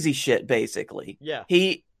crazy shit, basically. Yeah.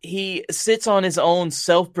 He sits on his own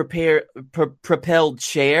propelled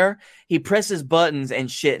chair. He presses buttons,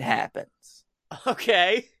 and shit happens.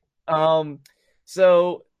 Okay.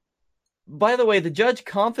 So, by the way, the judge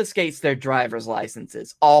confiscates their driver's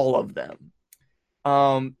licenses, all of them.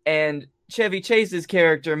 And Chevy Chase's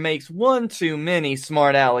character makes one too many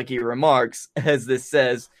smart alecky remarks, as this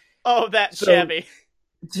says. Oh, that So Chevy.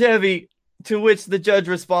 Chevy, to which the judge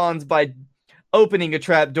responds by opening a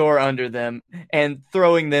trap door under them and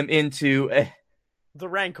throwing them into The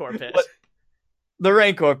Rancor pit. the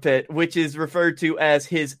Rancor pit, which is referred to as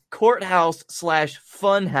his courthouse slash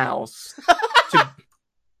fun house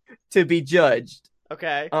to be judged.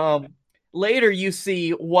 Okay. Later, you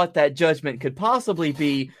see what that judgment could possibly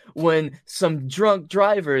be when some drunk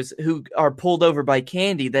drivers who are pulled over by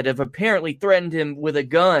Candy that have apparently threatened him with a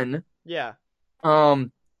gun. Yeah.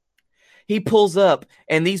 He pulls up,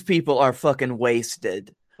 and these people are fucking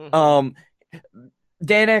wasted.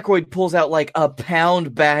 Dan Aykroyd pulls out like a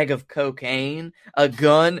pound bag of cocaine, a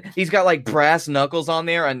gun. He's got like brass knuckles on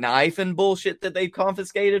there, a knife and bullshit that they've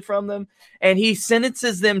confiscated from them. And he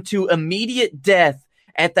sentences them to immediate death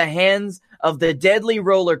at the hands of the deadly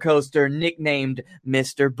roller coaster nicknamed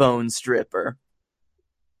Mr. Bone Stripper.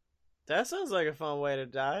 That sounds like a fun way to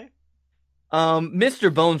die.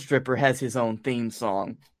 Mr. Bone Stripper has his own theme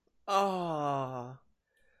song. Oh,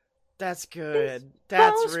 that's good.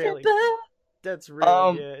 That's really good.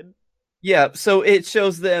 Yeah, so it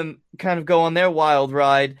shows them kind of go on their wild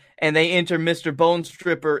ride, and they enter Mr. Bone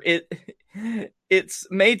Stripper. It's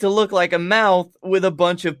made to look like a mouth with a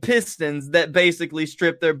bunch of pistons that basically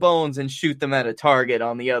strip their bones and shoot them at a target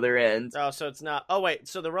on the other end. Oh, so it's not... Oh, wait,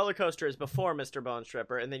 so the roller coaster is before Mr. Bone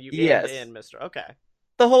Stripper, and then you end in Mr. Okay.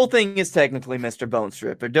 The whole thing is technically Mr. Bone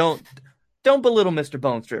Stripper. Don't belittle Mr.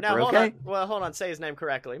 Bone Stripper, now, hold okay? on. Well, hold on. Say his name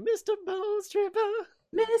correctly. Mr. Bone Stripper.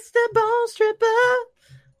 Mr. Bone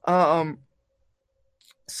Stripper.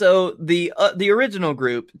 So the original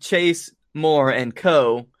group, Chase, Moore, and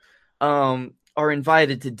Co., are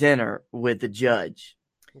invited to dinner with the judge.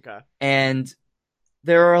 Okay. And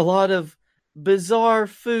there are a lot of bizarre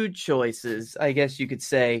food choices, I guess you could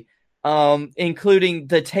say, including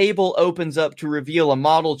the table opens up to reveal a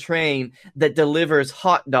model train that delivers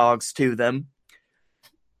hot dogs to them.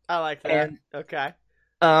 I like that. And, okay.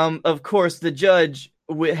 Of course, the judge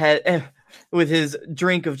had, with his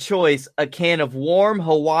drink of choice, a can of warm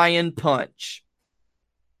Hawaiian punch.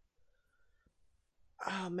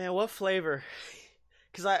 Oh, man, what flavor?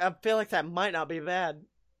 Because I feel like that might not be bad.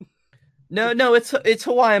 No, it's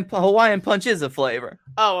Hawaiian. Hawaiian punch is a flavor.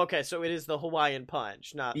 Oh, okay, so it is the Hawaiian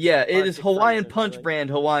punch, not... Yeah, it is Hawaiian punch brand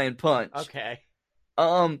Hawaiian punch. Okay.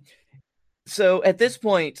 So at this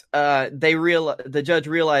point, the judge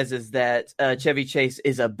realizes that Chevy Chase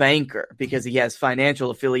is a banker because he has financial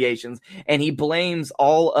affiliations, and he blames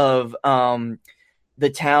all of the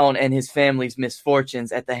town and his family's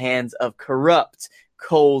misfortunes at the hands of corrupt,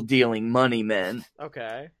 coal-dealing money men.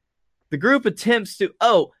 Okay. The group attempts to...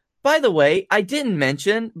 Oh, by the way, I didn't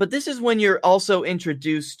mention, but this is when you're also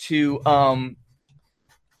introduced to...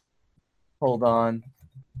 Hold on.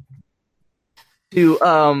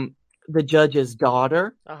 To the judge's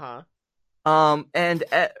daughter. Uh-huh.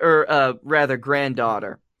 Rather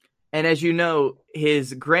granddaughter. And as you know,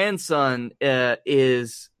 his grandson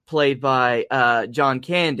is played by John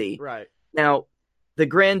Candy. Right. Now, the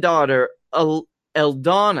granddaughter,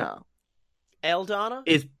 Eldana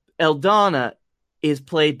is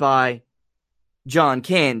played by John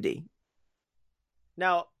Candy.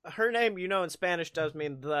 Now, her name, in Spanish does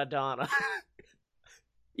mean the Donna.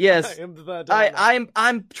 Yes. I am the Donna.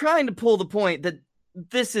 I'm trying to pull the point that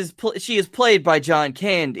she is played by John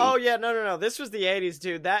Candy. Oh yeah, no. This was the 80s,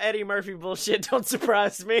 dude. That Eddie Murphy bullshit don't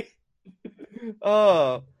surprise me.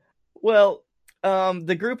 Oh. Well,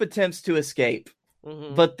 the group attempts to escape.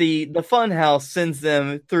 Mm-hmm. But the funhouse sends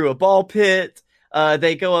them through a ball pit.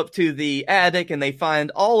 They go up to the attic and they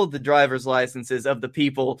find all of the driver's licenses of the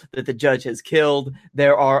people that the judge has killed.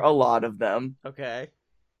 There are a lot of them. Okay.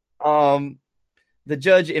 The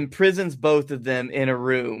judge imprisons both of them in a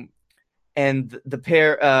room. And the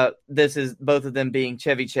pair, this is both of them being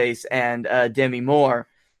Chevy Chase and Demi Moore.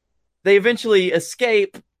 They eventually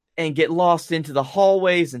escape and get lost into the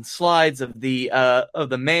hallways and slides of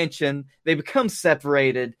the mansion. They become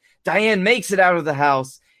separated. Diane makes it out of the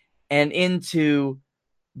house and into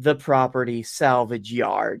the property salvage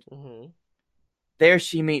yard. Mm-hmm. There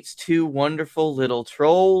she meets two wonderful little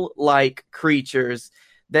troll-like creatures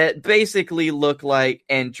that basically look like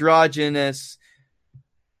androgynous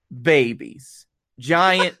babies.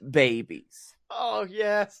 Giant babies. Oh,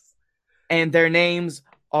 yes. And their names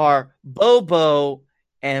are Bobo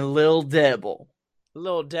and Lil Debble.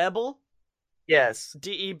 Lil Debble? Yes.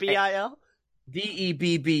 Debil?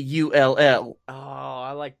 Debbull. Oh,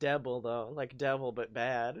 I like Debble, though. I like Devil, but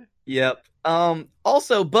bad. Yep.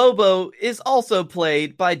 Also, Bobo is also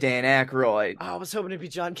played by Dan Aykroyd. Oh, I was hoping to be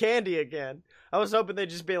John Candy again. I was hoping they'd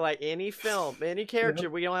just be like, any film, any character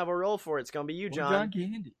Yep. we don't have a role for, it's gonna be you, Or John John.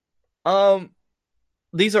 Candy. Um,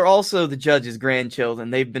 these are also the judge's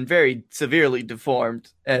grandchildren. They've been very severely deformed,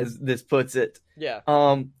 as this puts it. Yeah.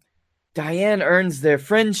 Diane earns their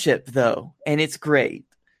friendship though, and it's great.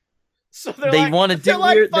 So They want to they're do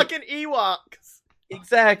like weird. fucking Ewoks.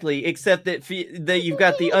 Exactly, except that you've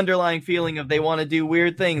got the underlying feeling of they want to do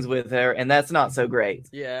weird things with her, and that's not so great.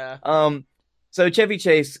 Yeah. So Chevy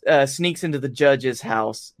Chase sneaks into the judge's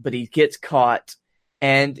house, but he gets caught,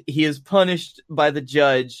 and he is punished by the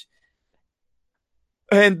judge.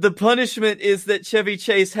 And the punishment is that Chevy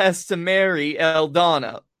Chase has to marry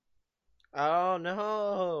Eldonna. Oh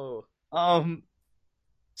no.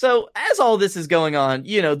 So as all this is going on,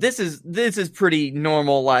 this is pretty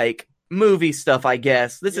normal, like, movie stuff, I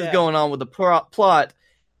guess. This is going on with the plot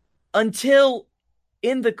until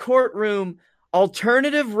in the courtroom,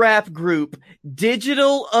 alternative rap group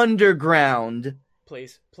Digital Underground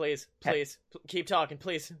Please, keep talking,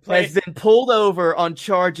 please. has been pulled over on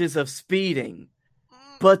charges of speeding.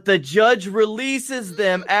 But the judge releases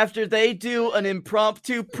them after they do an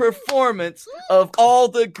impromptu performance of all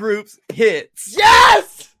the group's hits.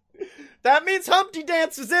 Yes! That means Humpty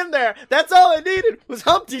Dance was in there. That's all I needed was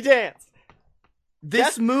Humpty Dance.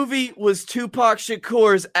 This movie was Tupac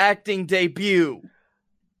Shakur's acting debut.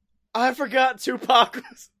 I forgot Tupac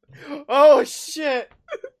was... Oh, shit.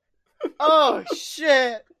 Oh,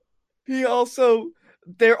 shit.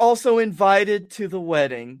 They're also invited to the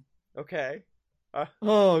wedding. Okay.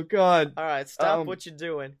 Oh, God. Alright, stop what you're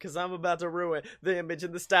doing, because I'm about to ruin the image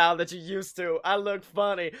and the style that you used to. I look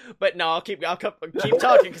funny, but no, I'll keep talking,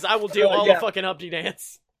 because I will do all the fucking Humpty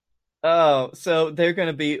Dance. Oh, so they're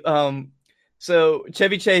gonna be, so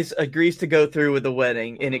Chevy Chase agrees to go through with the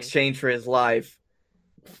wedding in exchange for his life,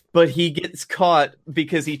 but he gets caught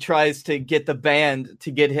because he tries to get the band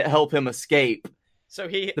to help him escape. So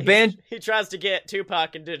he tries to get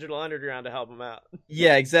Tupac and Digital Underground to help him out.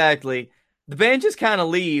 Yeah, exactly. The band just kind of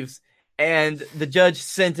leaves, and the judge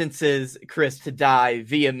sentences Chris to die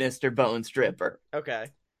via Mr. Bone Stripper. Okay.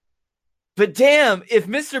 But damn, if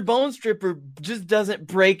Mr. Bone Stripper just doesn't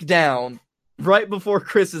break down right before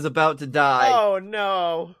Chris is about to die. Oh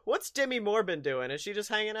no. What's Demi Moore been doing? Is she just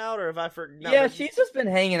hanging out, or have I forgotten? Yeah, she's just been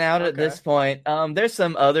hanging out at this point. There's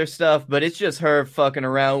some other stuff, but it's just her fucking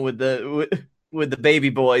around with the baby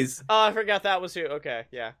boys. Oh, I forgot that was who. Okay,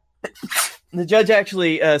 yeah. The judge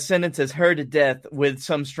actually sentences her to death with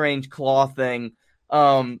some strange claw thing.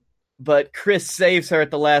 But Chris saves her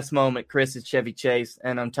at the last moment. Chris is Chevy Chase,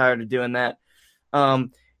 and I'm tired of doing that.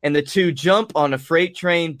 And the two jump on a freight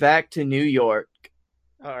train back to New York.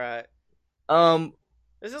 All right.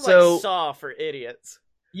 This is like so, Saw for idiots.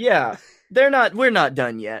 Yeah, we're not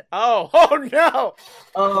done yet. Oh no.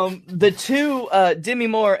 The two, Demi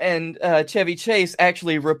Moore and Chevy Chase,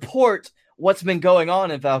 actually report what's been going on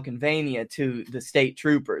in Vulcanvania to the state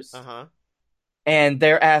troopers. Uh-huh. And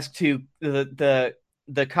they're asked to the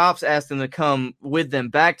cops asked them to come with them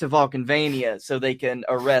back to Vulcanvania so they can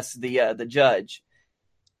arrest the judge.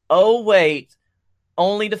 Oh wait,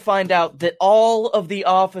 only to find out that all of the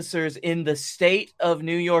officers in the state of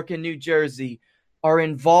New York and New Jersey are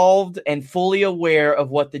involved and fully aware of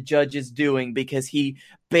what the judge is doing because he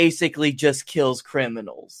basically just kills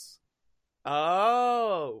criminals.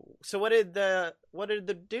 Oh, so what did the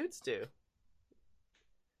dudes do?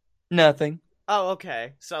 Nothing. Oh,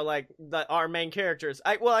 okay. So like our main characters.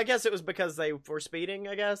 I guess it was because they were speeding.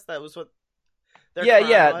 I guess that was what. Their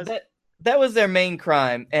crime was. That was their main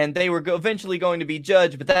crime, and they were eventually going to be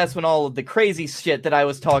judged. But that's when all of the crazy shit that I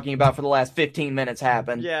was talking about for the last 15 minutes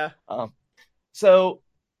happened. Yeah. So,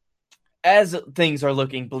 as things are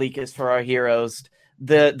looking bleakest for our heroes,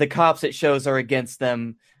 the cops it shows are against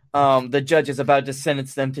them. The judge is about to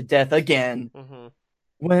sentence them to death again. Mm-hmm.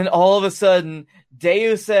 When all of a sudden,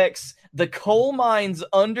 Deus Ex, the coal mines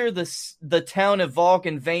under the town of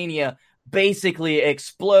Vulcanvania basically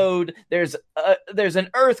explode. There's an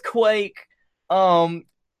earthquake.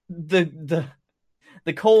 The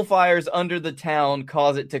coal fires under the town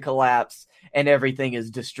cause it to collapse, and everything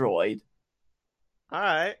is destroyed. All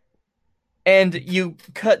right. And you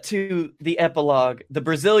cut to the epilogue. The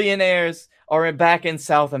Brazilianaires are back in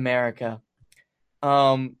South America.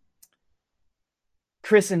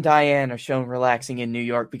 Chris and Diane are shown relaxing in New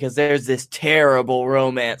York because there's this terrible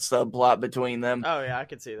romance subplot between them. Oh yeah, I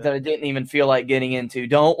can see that I didn't even feel like getting into.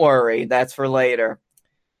 Don't worry, that's for later.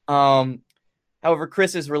 However,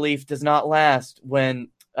 Chris's relief does not last when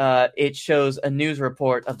it shows a news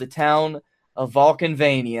report of the town of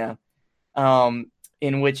Vulcanvania,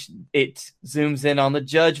 in which it zooms in on the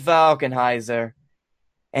Judge Valkenheiser,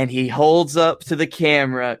 and he holds up to the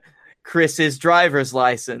camera Chris's driver's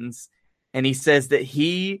license, and he says that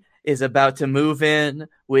he is about to move in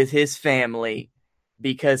with his family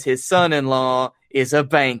because his son-in-law is a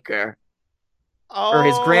banker, or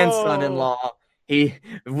his Oh, grandson-in-law,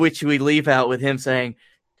 which we leave out with him saying,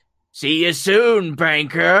 "See you soon,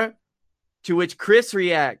 banker." To which Chris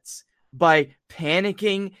reacts by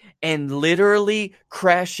panicking and literally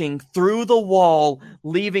crashing through the wall,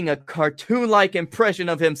 leaving a cartoon-like impression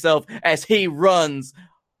of himself as he runs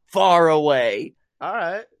far away. all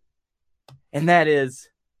right. And that is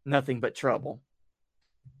nothing but trouble.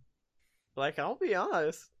 Like, I'll be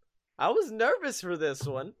honest. I was nervous for this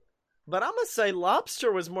one, but I'm gonna say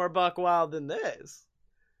Lobster was more buck wild than this.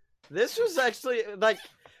 This was actually, like,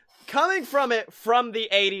 coming from it from the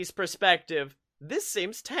 80s perspective, this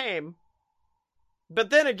seems tame. But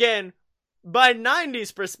then again, by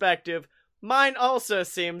 90s perspective, mine also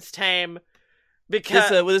seems tame. Because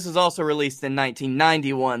this was also released in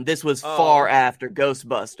 1991. This was far after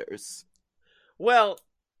Ghostbusters. Well,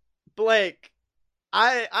 Blake,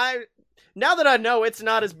 I now that I know it's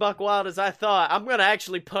not as buck wild as I thought, I'm gonna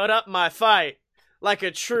actually put up my fight like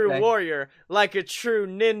a true warrior, like a true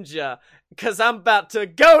ninja, because I'm about to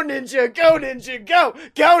go ninja, go ninja, go,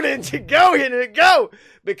 go ninja, go ninja, go,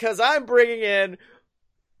 because I'm bringing in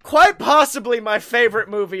quite possibly my favorite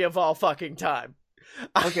movie of all fucking time.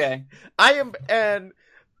 Okay. I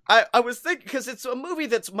was thinking, because it's a movie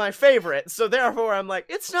that's my favorite, so therefore I'm like,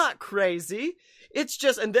 it's not crazy. It's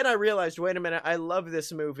just, and then I realized, wait a minute, I love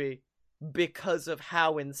this movie because of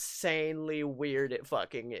how insanely weird it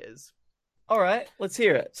fucking is. All right, let's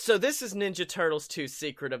hear it. So this is Ninja Turtles 2: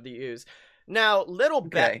 Secret of the Ooze. Now, a little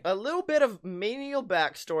bit of menial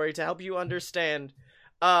backstory to help you understand.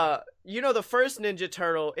 The first Ninja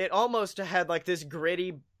Turtle, it almost had like this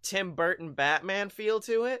gritty Tim Burton Batman feel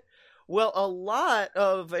to it. Well, a lot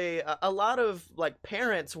of like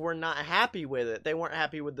parents were not happy with it. They weren't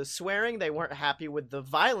happy with the swearing. They weren't happy with the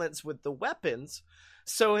violence with the weapons.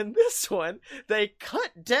 So in this one, they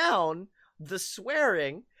cut down the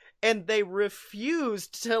swearing and they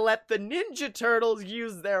refused to let the Ninja Turtles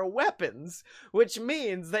use their weapons, which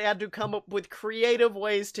means they had to come up with creative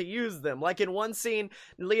ways to use them. Like in one scene,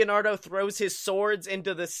 Leonardo throws his swords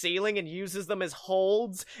into the ceiling and uses them as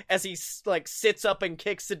holds as he like sits up and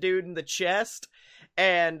kicks the dude in the chest.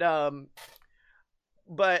 And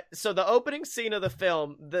so the opening scene of the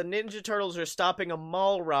film, the Ninja Turtles are stopping a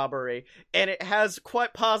mall robbery, and it has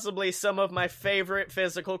quite possibly some of my favorite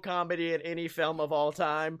physical comedy in any film of all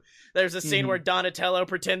time. There's a scene where Donatello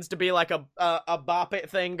pretends to be like a bop it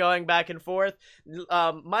thing going back and forth.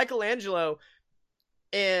 Michelangelo,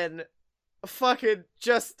 in fucking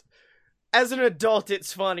just, as an adult,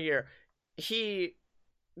 it's funnier. He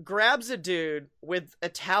grabs a dude with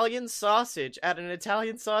Italian sausage at an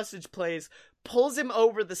Italian sausage place, pulls him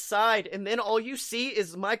over the side, and then all you see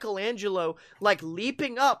is Michelangelo like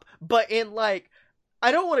leaping up, but in like,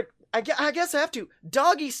 I guess I have to,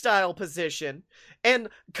 doggy style position, and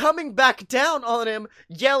coming back down on him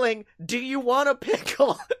yelling, "Do you want a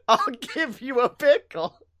pickle? I'll give you a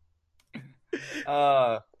pickle."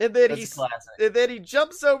 And then he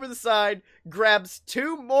jumps over the side, grabs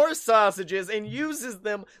 2 more sausages, and uses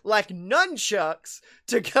them like nunchucks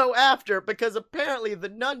to go after, because apparently the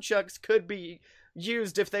nunchucks could be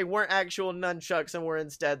used if they weren't actual nunchucks and were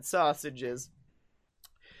instead sausages.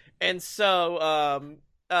 And so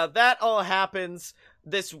that all happens.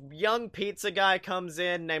 This young pizza guy comes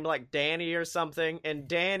in named like Danny or something, and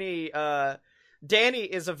Danny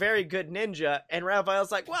is a very good ninja, and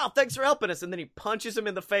Raphael's like, "Wow, thanks for helping us," and then he punches him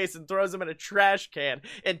in the face and throws him in a trash can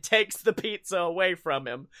and takes the pizza away from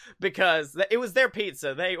him, because it was their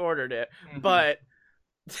pizza, they ordered it, but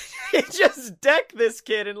they just deck this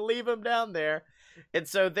kid and leave him down there. And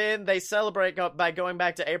so then they celebrate by going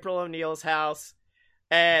back to April O'Neil's house,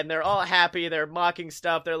 and they're all happy, they're mocking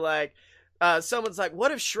stuff, they're like, someone's like,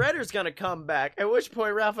 "What if Shredder's gonna come back?" At which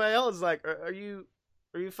point Raphael is like, are you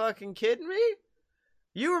fucking kidding me?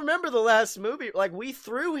 You remember the last movie, like, we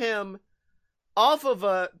threw him off of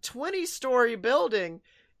a 20-story building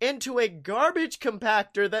into a garbage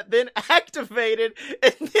compactor that then activated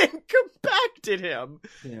and then compacted him.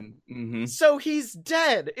 So he's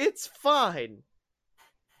dead. It's fine.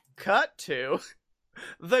 Cut to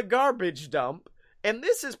the garbage dump. And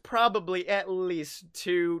this is probably at least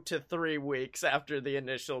 2 to 3 weeks after the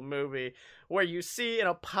initial movie, where you see in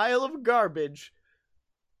a pile of garbage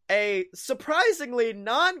a surprisingly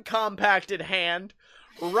non-compacted hand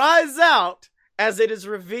rise out as it is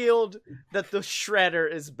revealed that the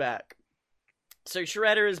Shredder is back. So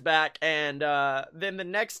Shredder is back, and then the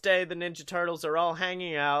next day the Ninja Turtles are all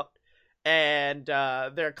hanging out, and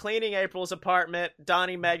they're cleaning April's apartment.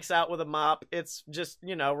 Donnie makes out with a mop. It's just,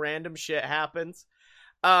 random shit happens.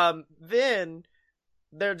 Then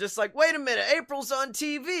they're just like, wait a minute, April's on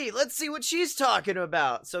TV. Let's see what she's talking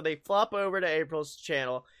about. So they flop over to April's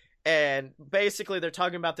channel, and basically they're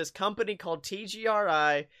talking about this company called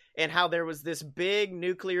TGRI and how there was this big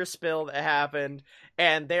nuclear spill that happened,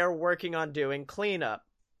 and they're working on doing cleanup.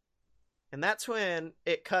 And that's when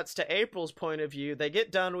it cuts to April's point of view. They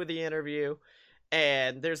get done with the interview,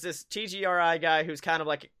 and there's this TGRI guy who's kind of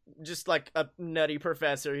like, just like a nutty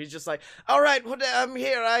professor. He's just like, all right, well, I'm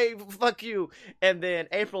here, fuck you. And then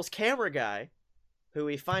April's camera guy, who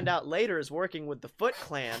we find out later is working with the Foot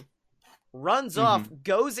Clan, runs off,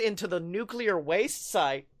 goes into the nuclear waste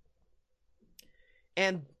site,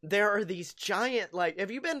 and there are these giant, like,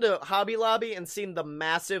 have you been to Hobby Lobby and seen the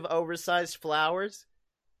massive oversized flowers?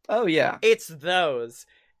 Oh, yeah. It's those.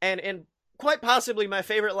 And quite possibly my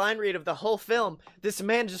favorite line read of the whole film, this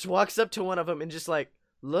man just walks up to one of them and just, like,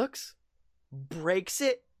 looks, breaks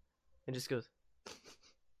it, and just goes,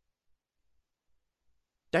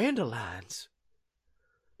 dandelions.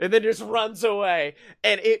 And then just runs away.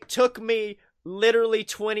 And it took me literally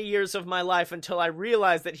 20 years of my life until I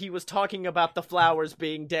realized that he was talking about the flowers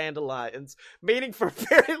being dandelions. Meaning for a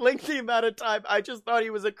very lengthy amount of time, I just thought he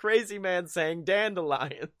was a crazy man saying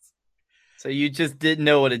dandelions. So you just didn't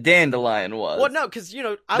know what a dandelion was? Well, no, because,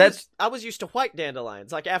 I was used to white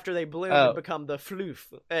dandelions, like after they bloom and become the floof.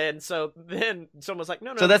 And so then someone was like,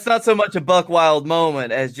 no. So that's not so much a Buck Wild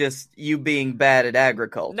moment as just you being bad at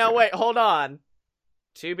agriculture. No, wait, hold on.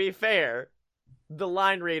 To be fair, the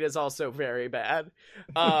line read is also very bad.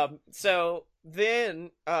 So then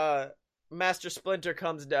Master Splinter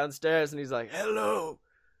comes downstairs and he's like, hello,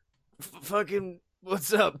 fucking,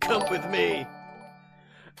 what's up? Come with me.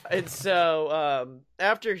 And so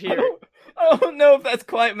after here, I don't know if that's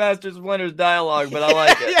quite Master Splinter's dialogue, but I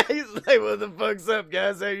like it. Yeah, he's like, what the fuck's up,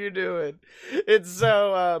 guys? How you doing? And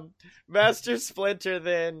so Master Splinter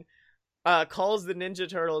then calls the Ninja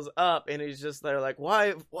Turtles up, and he's just there like,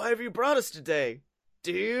 why have you brought us today,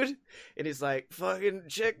 dude? And he's like, fucking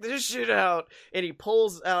check this shit out. And he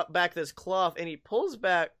pulls out back this cloth, and he pulls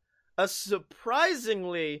back a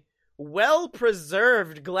surprisingly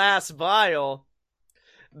well-preserved glass vial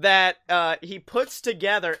that he puts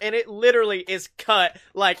together, and it literally is cut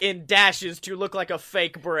like in dashes to look like a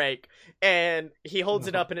fake break. And he holds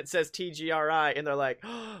it up, and it says TGRI, and they're like,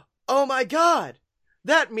 oh my god,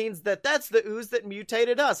 that means that's the ooze that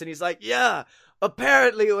mutated us. And he's like, yeah,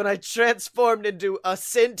 apparently when I transformed into a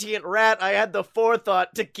sentient rat, I had the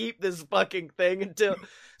forethought to keep this fucking thing until...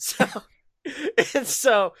 And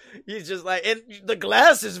so he's just like, and the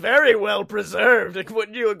glass is very well preserved,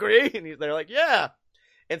 wouldn't you agree? And they're like, yeah.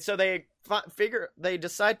 And so they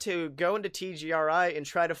decide to go into TGRI and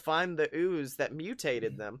try to find the ooze that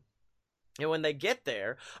mutated them. And when they get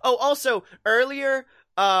there, also earlier,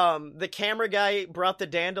 the camera guy brought the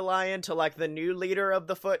dandelion to like the new leader of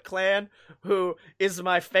the Foot Clan, who is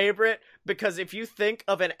my favorite, because if you think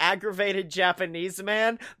of an aggravated Japanese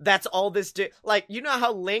man, that's all this like, you know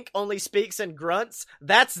how Link only speaks in grunts?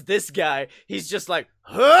 That's this guy. He's just like,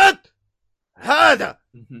 hut, hada,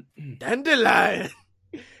 dandelion.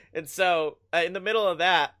 And so in the middle of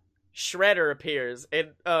that, Shredder appears, and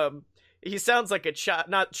he sounds like a child.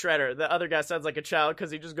 Not Shredder, the other guy sounds like a child,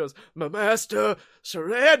 because he just goes, my master,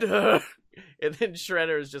 Shredder. And then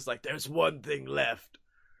Shredder is just like, there's one thing left.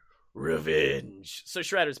 Revenge. So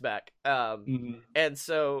Shredder's back. And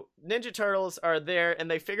so Ninja Turtles are there,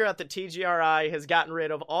 and they figure out that TGRI has gotten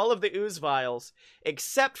rid of all of the ooze vials,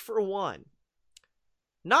 except for one.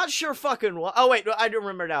 Not sure fucking what. Oh, wait, I do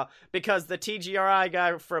remember now. Because the TGRI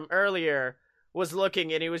guy from earlier was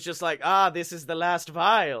looking, and he was just like, this is the last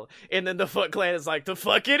vial. And then the Foot Clan is like, the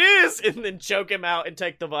fuck it is! And then choke him out and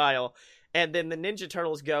take the vial. And then the Ninja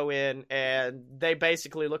Turtles go in, and they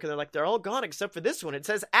basically look, and they're like, they're all gone except for this one. It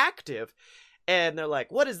says active. And they're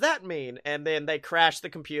like, what does that mean? And then they crash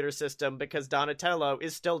the computer system because Donatello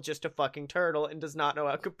is still just a fucking turtle and does not know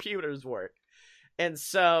how computers work. And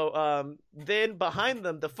so then behind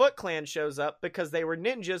them, the Foot Clan shows up because they were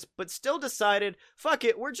ninjas, but still decided, fuck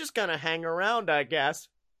it, we're just gonna hang around, I guess.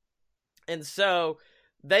 And so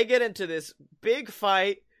they get into this big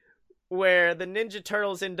fight where the Ninja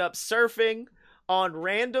Turtles end up surfing on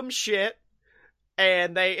random shit,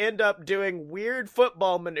 and they end up doing weird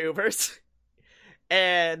football maneuvers.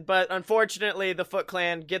 But unfortunately, the Foot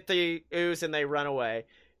Clan get the ooze and they run away.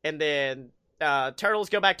 And then Turtles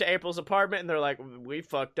go back to April's apartment, and they're like, we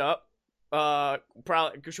fucked up.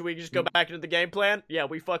 Probably should we just go back into the game plan? Yeah,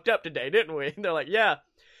 we fucked up today, didn't we? And they're like, yeah.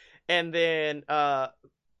 And then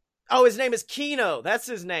Oh, his name is Kino. That's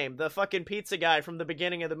his name. The fucking pizza guy from the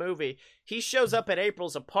beginning of the movie. He shows up at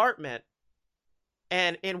April's apartment,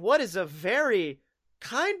 and in what is a very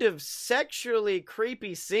kind of sexually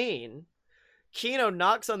creepy scene, Kino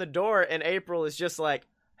knocks on the door, and April is just like,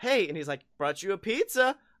 hey, and he's like, brought you a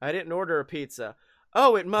pizza? I didn't order a pizza.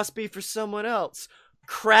 Oh, it must be for someone else.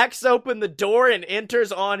 Cracks open the door and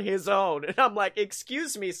enters on his own. And I'm like,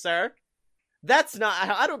 excuse me, sir. That's not,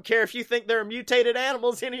 I don't care if you think there are mutated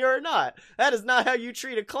animals in here or not. That is not how you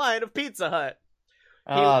treat a client of Pizza Hut.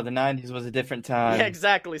 Oh, the 90s was a different time. Yeah,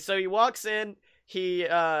 exactly. So he walks in, he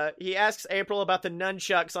asks April about the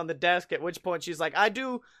nunchucks on the desk, at which point she's like, I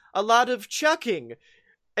do a lot of chucking.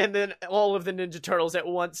 And then all of the Ninja Turtles at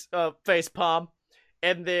once face palm.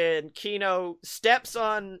 And then Kino steps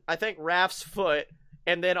on, I think, Raph's foot,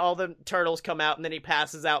 and then all the turtles come out, and then he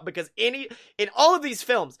passes out, because in all of these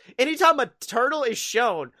films, anytime a turtle is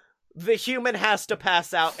shown, the human has to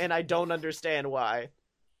pass out, and I don't understand why.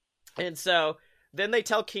 And so then they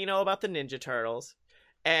tell Kino about the Ninja Turtles,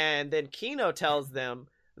 and then Kino tells them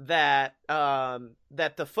that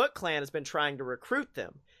that the Foot Clan has been trying to recruit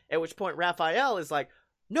them, at which point Raphael is like,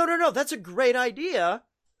 no, that's a great idea.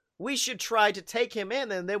 We should try to take him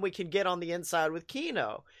in, and then we can get on the inside with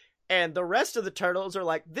Kino. And the rest of the turtles are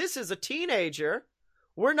like, this is a teenager.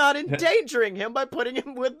 We're not endangering him by putting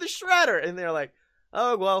him with the Shredder. And they're like,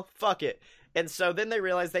 oh, well, fuck it. And so then they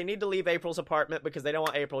realize they need to leave April's apartment because they don't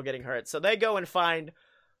want April getting hurt. So they go and find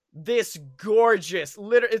this gorgeous,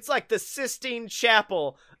 it's like the Sistine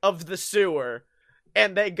Chapel of the sewer.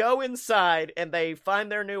 And they go inside and they find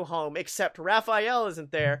their new home, except Raphael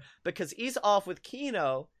isn't there because he's off with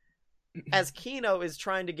Kino, as Kino is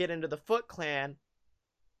trying to get into the Foot Clan.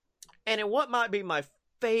 And in what might be my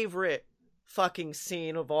favorite fucking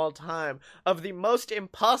scene of all time, of the most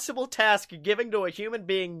impossible task given to a human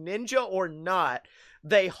being, ninja or not,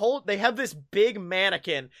 they have this big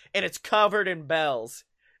mannequin and it's covered in bells.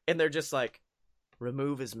 And they're just like,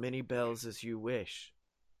 remove as many bells as you wish.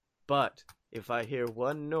 But if I hear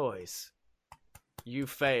one noise, you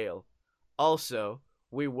fail. Also,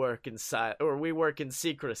 we work in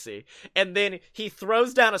secrecy. And then he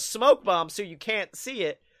throws down a smoke bomb so you can't see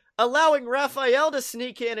it, allowing Raphael to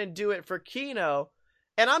sneak in and do it for Kino.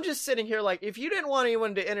 And I'm just sitting here like, if you didn't want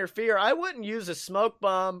anyone to interfere, I wouldn't use a smoke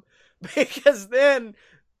bomb, because then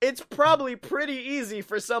it's probably pretty easy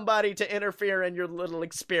for somebody to interfere in your little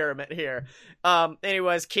experiment here.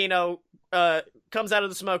 Anyways, Kino comes out of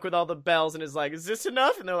the smoke with all the bells and is like, is this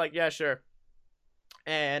enough? And they're like, yeah, sure.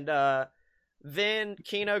 And then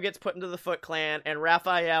Kino gets put into the Foot Clan, and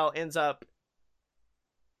Raphael ends up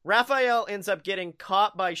getting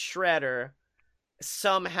caught by Shredder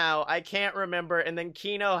somehow. I can't remember. And then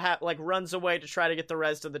Kino runs away to try to get the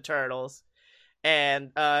rest of the turtles.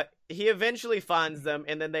 And he eventually finds them,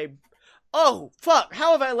 and then oh, fuck,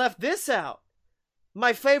 how have I left this out?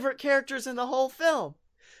 My favorite characters in the whole film.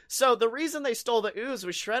 So the reason they stole the ooze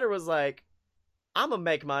was Shredder was like, I'm gonna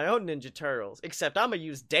make my own Ninja Turtles, except I'm gonna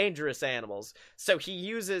use dangerous animals. So he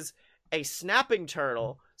uses a snapping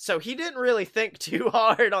turtle. So he didn't really think too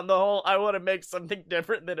hard on the whole, I want to make something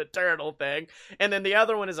different than a turtle thing. And then the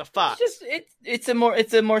other one is a fox. It's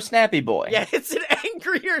a more snappy boy. Yeah, it's an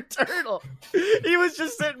angrier turtle. He was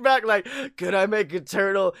just sitting back like, could I make a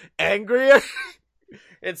turtle angrier?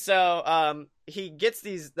 And so he gets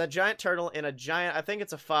the giant turtle and I think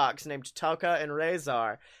it's a fox named Toka and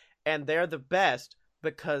Razor. And they're the best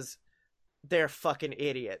because they're fucking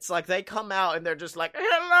idiots. Like, they come out and they're just like,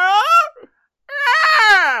 hello?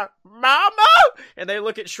 Ah, Mama? And they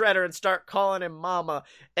look at Shredder and start calling him Mama.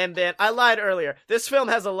 And then, I lied earlier, this film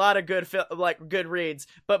has a lot of good reads,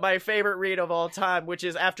 but my favorite read of all time, which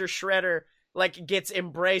is after Shredder, gets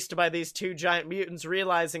embraced by these two giant mutants,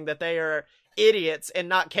 realizing that they are idiots and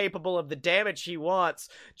not capable of the damage he wants,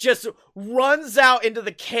 just runs out into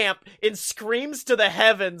the camp and screams to the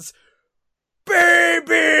heavens,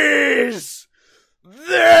 babies!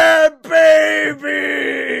 They're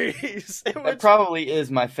babies! That probably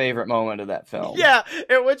is my favorite moment of that film. Yeah,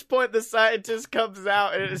 at which point the scientist comes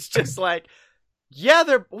out and it's just like, yeah,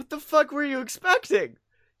 what the fuck were you expecting?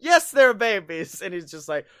 Yes, they're babies. And he's just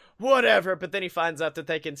like, whatever. But then he finds out that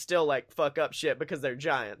they can still, fuck up shit because they're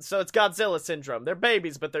giants. So it's Godzilla syndrome. They're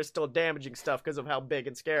babies, but they're still damaging stuff because of how big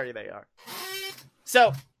and scary they are.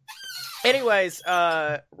 So, anyways,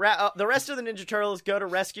 the rest of the Ninja Turtles go to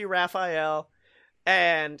rescue Raphael.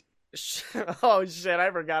 And, oh shit,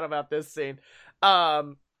 I forgot about this scene.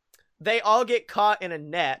 They all get caught in a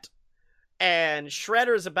net. And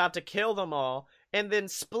Shredder's about to kill them all. And then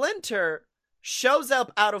Splinter shows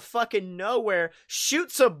up out of fucking nowhere,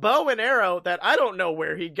 shoots a bow and arrow that I don't know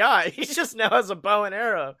where he got. He just now has a bow and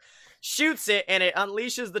arrow. shoots it, and it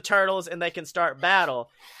unleashes the turtles, and they can start battle.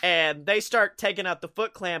 And they start taking out the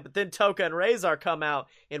Foot Clan, but then Toka and Razor come out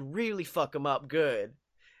and really fuck them up good.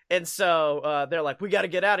 And so they're like, we got to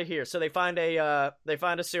get out of here. So they find a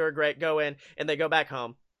sewer grate, go in, and they go back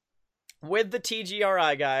home with the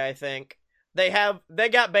TGRI guy. I think they got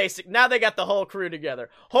the whole crew together.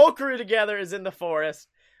 Whole crew together is in the forest,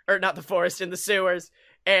 or not the forest, in the sewers,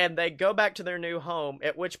 and they go back to their new home.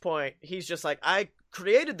 At which point he's just like, I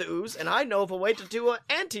created the ooze, and I know of a way to do an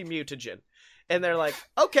anti-mutagen. And they're like,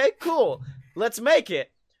 okay, cool, let's make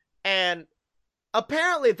it. And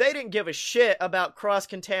apparently they didn't give a shit about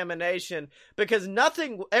cross-contamination because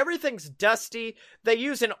everything's dusty. They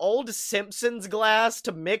use an old Simpsons glass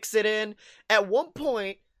to mix it in. At one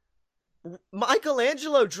point,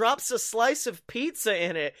 Michelangelo drops a slice of pizza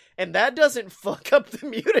in it, and that doesn't fuck up the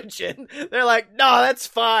mutagen. They're like, no, that's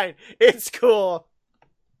fine. It's cool.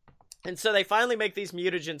 And so they finally make these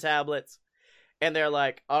mutagen tablets, and they're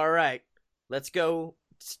like, all right, let's go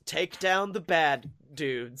take down the bad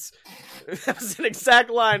dudes. That was an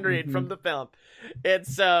exact line read from the film. And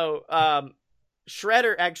so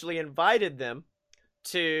Shredder actually invited them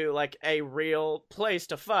to like a real place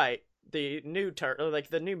to fight the new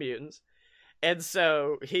the new mutants. And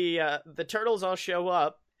so the turtles all show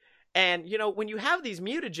up, and you know, when you have these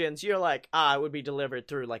mutagens, you're like, it would be delivered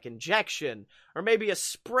through like injection or maybe a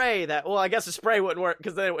spray I guess a spray wouldn't work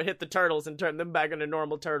because then it would hit the turtles and turn them back into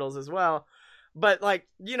normal turtles as well. But, like,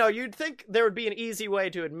 you know, you'd think there would be an easy way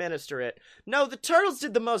to administer it. No, the turtles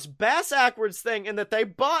did the most bass-ackwards thing in that they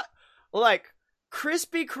bought, like,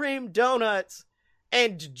 Krispy Kreme donuts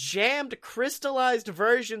and jammed crystallized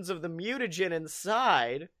versions of the mutagen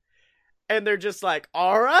inside. And they're just like,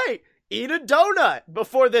 all right, eat a donut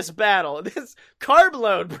before this battle. This carb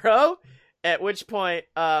load, bro. At which point,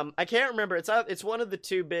 I can't remember. It's one of the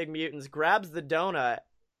two big mutants grabs the donut.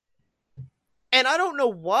 And I don't know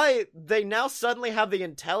why they now suddenly have the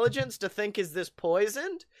intelligence to think, is this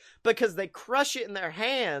poisoned? Because they crush it in their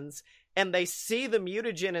hands, and they see the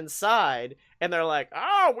mutagen inside, and they're like,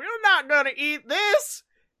 oh, we're not gonna eat this!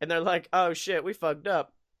 And they're like, oh shit, we fucked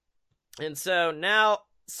up. And so now,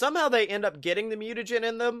 somehow they end up getting the mutagen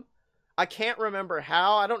in them. I can't remember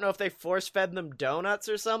how. I don't know if they force-fed them donuts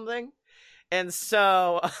or something. And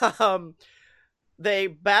so, they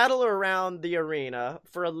battle around the arena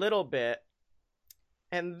for a little bit.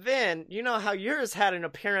 And then, you know how yours had an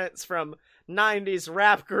appearance from 90s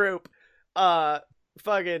rap group,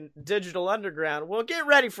 fucking Digital Underground? Well, get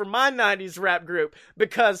ready for my 90s rap group,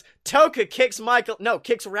 because Toka kicks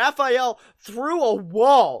Raphael through a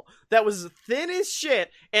wall that was thin as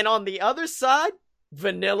shit, and on the other side,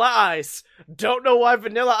 Vanilla Ice. Don't know why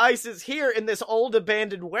Vanilla Ice is here in this old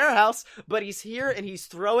abandoned warehouse, but he's here and he's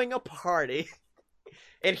throwing a party.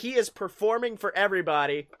 And he is performing for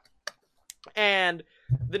everybody. And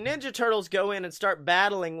the Ninja Turtles go in and start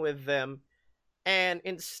battling with them, and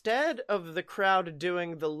instead of the crowd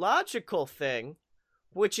doing the logical thing,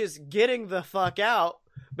 which is getting the fuck out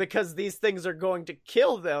because these things are going to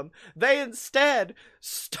kill them, they instead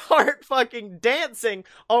start fucking dancing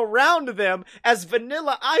around them as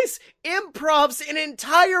Vanilla Ice improvs an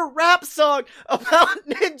entire rap song about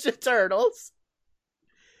Ninja Turtles.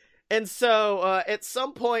 And so at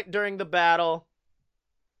some point during the battle,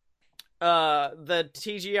 the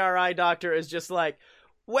TGRI doctor is just like,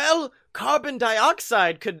 well, carbon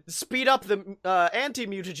dioxide could speed up the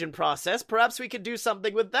anti-mutagen process. Perhaps we could do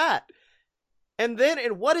something with that. And then,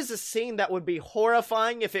 in what is a scene that would be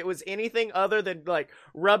horrifying if it was anything other than, like,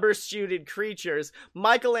 rubber-suited creatures,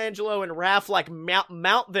 Michelangelo and Raph, like,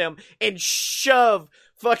 mount them and shove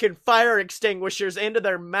fucking fire extinguishers into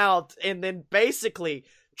their mouth and then basically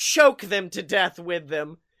choke them to death with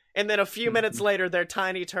them. And then a few minutes later, they're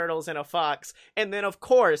tiny turtles and a fox. And then, of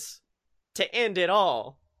course, to end it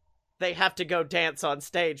all, they have to go dance on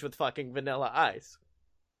stage with fucking Vanilla Ice.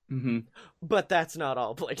 Mm-hmm. But that's not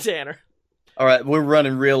all, Blake Tanner. All right, we're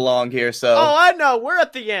running real long here, so... Oh, I know, we're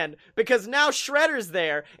at the end. Because now Shredder's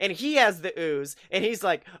there, and he has the ooze. And he's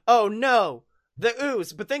like, oh no, the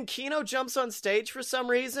ooze. But then Kino jumps on stage for some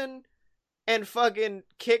reason and fucking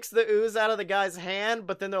kicks the ooze out of the guy's hand,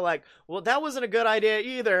 but then they're like, well, that wasn't a good idea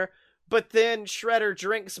either. But then Shredder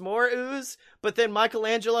drinks more ooze, but then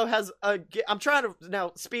Michelangelo has I'm trying to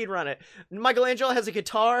now speed run it. Michelangelo has a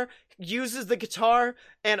guitar, uses the guitar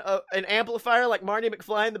and an amplifier like Marty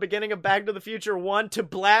McFly in the beginning of Back to the Future 1 to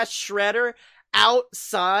blast Shredder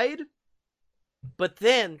outside. But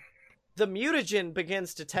then the mutagen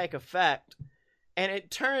begins to take effect, and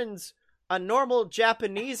it turns a normal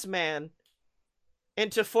Japanese man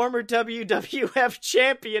into former WWF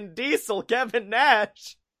champion Diesel Kevin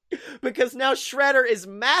Nash. Because now Shredder is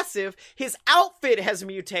massive. His outfit has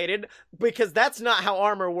mutated because that's not how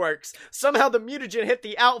armor works. Somehow the mutagen hit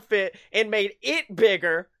the outfit and made it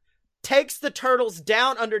bigger, takes the turtles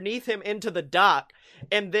down underneath him into the dock,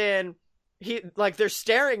 and then they're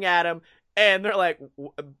staring at him and they're like,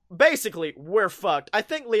 basically, we're fucked. I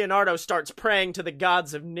think Leonardo starts praying to the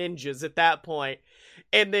gods of ninjas at that point.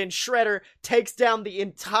 And then Shredder takes down the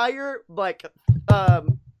entire,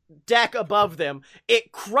 deck above them.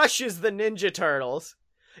 It crushes the Ninja Turtles.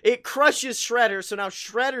 It crushes Shredder, so now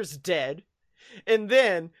Shredder's dead. And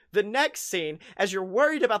then, the next scene, as you're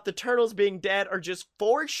worried about the turtles being dead, are just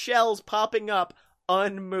 4 shells popping up,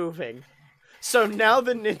 unmoving. So now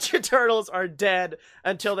the Ninja Turtles are dead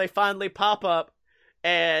until they finally pop up,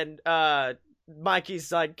 and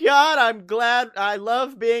Mikey's like, God, I'm glad, I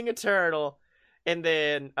love being a turtle. And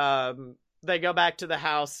then they go back to the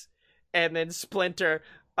house, and then Splinter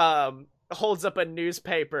holds up a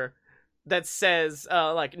newspaper that says,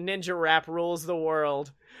 Ninja Rap rules the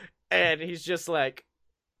world. And he's just like,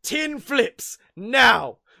 10 flips,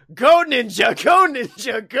 now! Go Ninja, go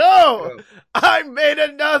Ninja, go! I made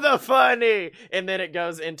another funny! And then it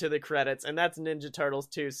goes into the credits, and that's Ninja Turtles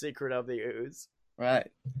 2, Secret of the Ooze. Right.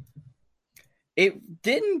 It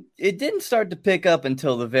didn't start to pick up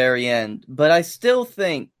until the very end, but I still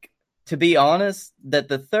think, to be honest, that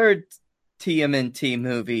the third TMNT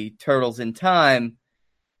movie, Turtles in Time...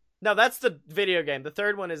 No, that's the video game. The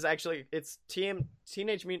third one is actually, it's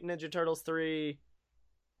Teenage Mutant Ninja Turtles 3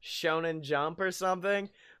 Shonen Jump or something.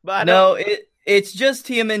 But it's just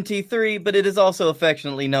TMNT 3, but it is also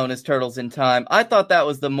affectionately known as Turtles in Time. I thought that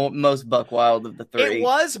was the most buck wild of the 3. It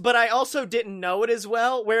was, but I also didn't know it as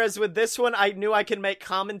well. Whereas with this one, I knew I could make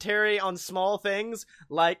commentary on small things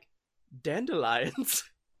like dandelions.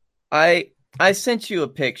 I sent you a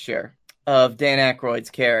picture of Dan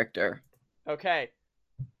Aykroyd's character. Okay.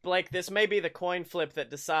 Blake, this may be the coin flip that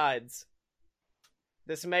decides.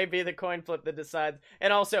 This may be the coin flip that decides.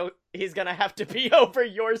 And also, he's gonna have to be over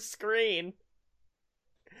your screen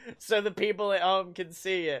so the people at home can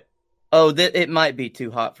see it. Oh, it might be too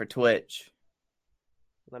hot for Twitch.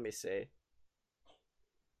 Let me see.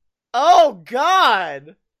 Oh,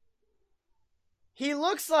 God! He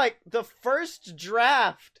looks like the first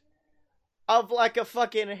draft of, like, a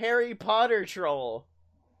fucking Harry Potter troll.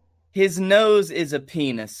 His nose is a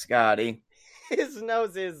penis, Scotty. His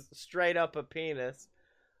nose is straight up a penis.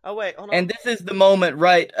 Oh, wait, hold on. And this is the moment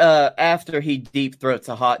right after he deep throats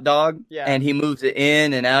a hot dog. Yeah. And he moves it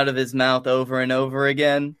in and out of his mouth over and over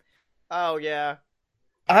again. Oh, yeah.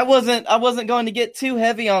 I wasn't going to get too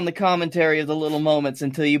heavy on the commentary of the little moments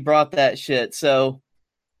until you brought that shit, so...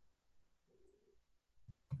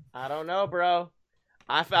 I don't know, bro.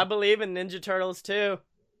 I believe in Ninja Turtles, too.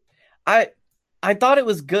 I thought it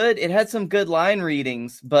was good. It had some good line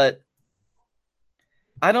readings, but...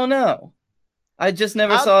 I don't know. I just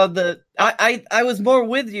never saw the... I was more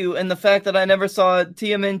with you in the fact that I never saw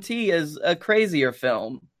TMNT as a crazier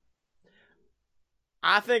film.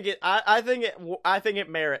 I think it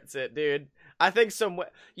merits it, dude. I think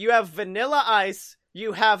you have Vanilla Ice,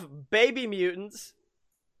 you have baby mutants,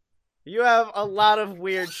 you have a lot of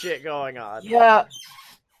weird shit going on. Yeah.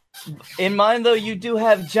 In mine, though, you do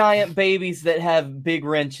have giant babies that have big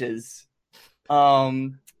wrenches.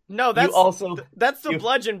 No, that's the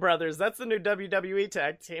Bludgeon Brothers. That's the new WWE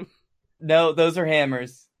tag team. No, those are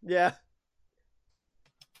hammers. Yeah.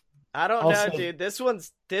 I don't know, dude. This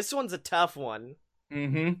one's a tough one.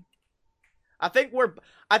 Mm-hmm. I think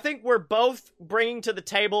we're both bringing to the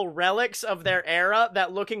table relics of their era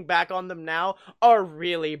that, looking back on them now, are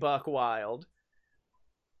really buck wild.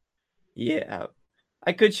 Yeah.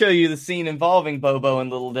 I could show you the scene involving Bobo and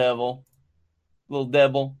Little Devil. Little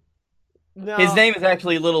Devil. No. His name is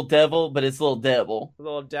actually Little Devil, but it's Little Devil.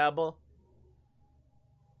 Little Devil.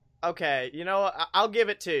 Okay, you know what? I'll give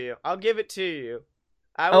it to you.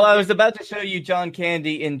 I was about to show you John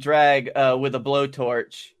Candy in drag with a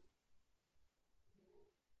blowtorch.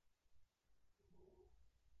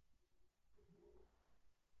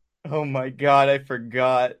 Oh my god, I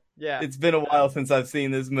forgot. Yeah. It's been a while since I've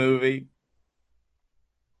seen this movie.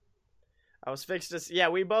 I was fixed to... Yeah,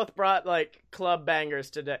 we both brought, like, club bangers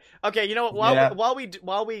today. Okay, you know what?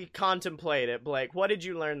 While we contemplate it, Blake, what did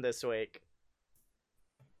you learn this week?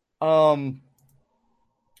 Oh,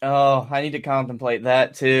 I need to contemplate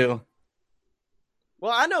that, too.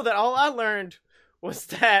 Well, I know that all I learned was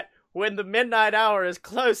that when the midnight hour is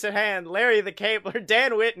close at hand, Larry the Cabler,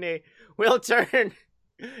 Dan Whitney, will turn...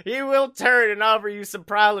 He will turn and offer you some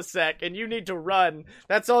Prilosec, and you need to run.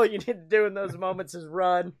 That's all you need to do in those moments is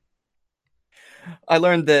run. I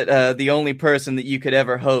learned that the only person that you could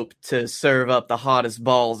ever hope to serve up the hottest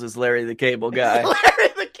balls is Larry the Cable Guy.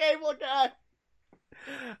 Larry the Cable Guy.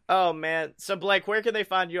 Oh man. So Blake, where can they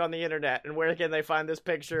find you on the internet, and where can they find this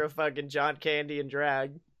picture of fucking John Candy and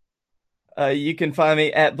drag? You can find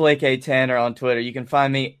me at Blake A. Tanner on Twitter. You can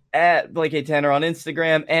find me at Blake A. Tanner on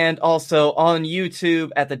Instagram, and also on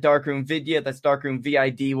YouTube at the Darkroom Vidya. That's Darkroom Vidya.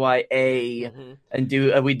 And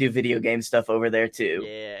we do video game stuff over there too.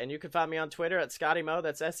 Yeah, and you can find me on Twitter at Scotty Mo.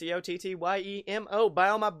 That's SCOTTYEMO. Buy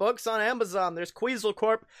all my books on Amazon. There's Queasel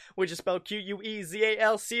Corp, which is spelled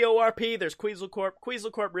QUEZALCORP. There's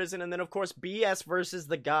Queasel Corp Risen, and then of course BS versus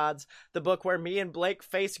the Gods, the book where me and Blake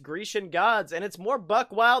face Grecian gods, and it's more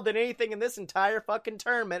buck wild than anything in this entire fucking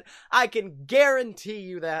tournament. I can guarantee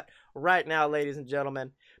you that right now, ladies and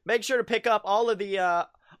gentlemen. Make sure to pick up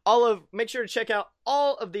make sure to check out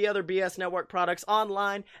all of the other BS Network products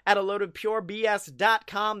online at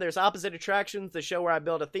aloadofpurebs.com. There's Opposite Attractions, the show where I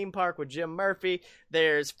build a theme park with Jim Murphy.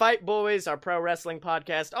 There's Fight Boys, our pro wrestling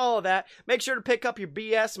podcast, all of that. Make sure to pick up your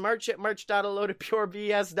BS merch at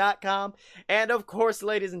merch.aloadofpurebs.com. And of course,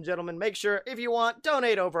 ladies and gentlemen, make sure, if you want,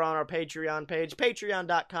 donate over on our Patreon page,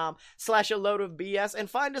 patreon.com/aloadofbs, and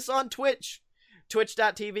find us on Twitch,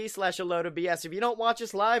 twitch.tv/aloadofbs. If you don't watch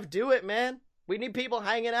us live, do it, man. We need people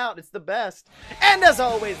hanging out. It's the best. And as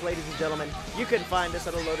always, ladies and gentlemen, you can find us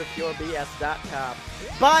at aloadofpurebs.com.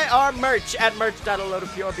 Buy our merch at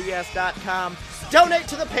merch.aloadofpurebs.com. Donate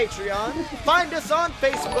to the Patreon. Find us on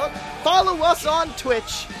Facebook. Follow us on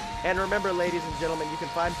Twitch. And remember, ladies and gentlemen, you can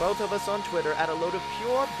find both of us on Twitter at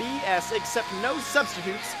aloadofpurebs, except no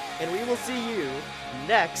substitutes. And we will see you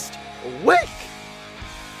next week.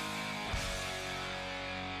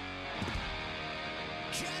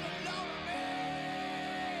 Channel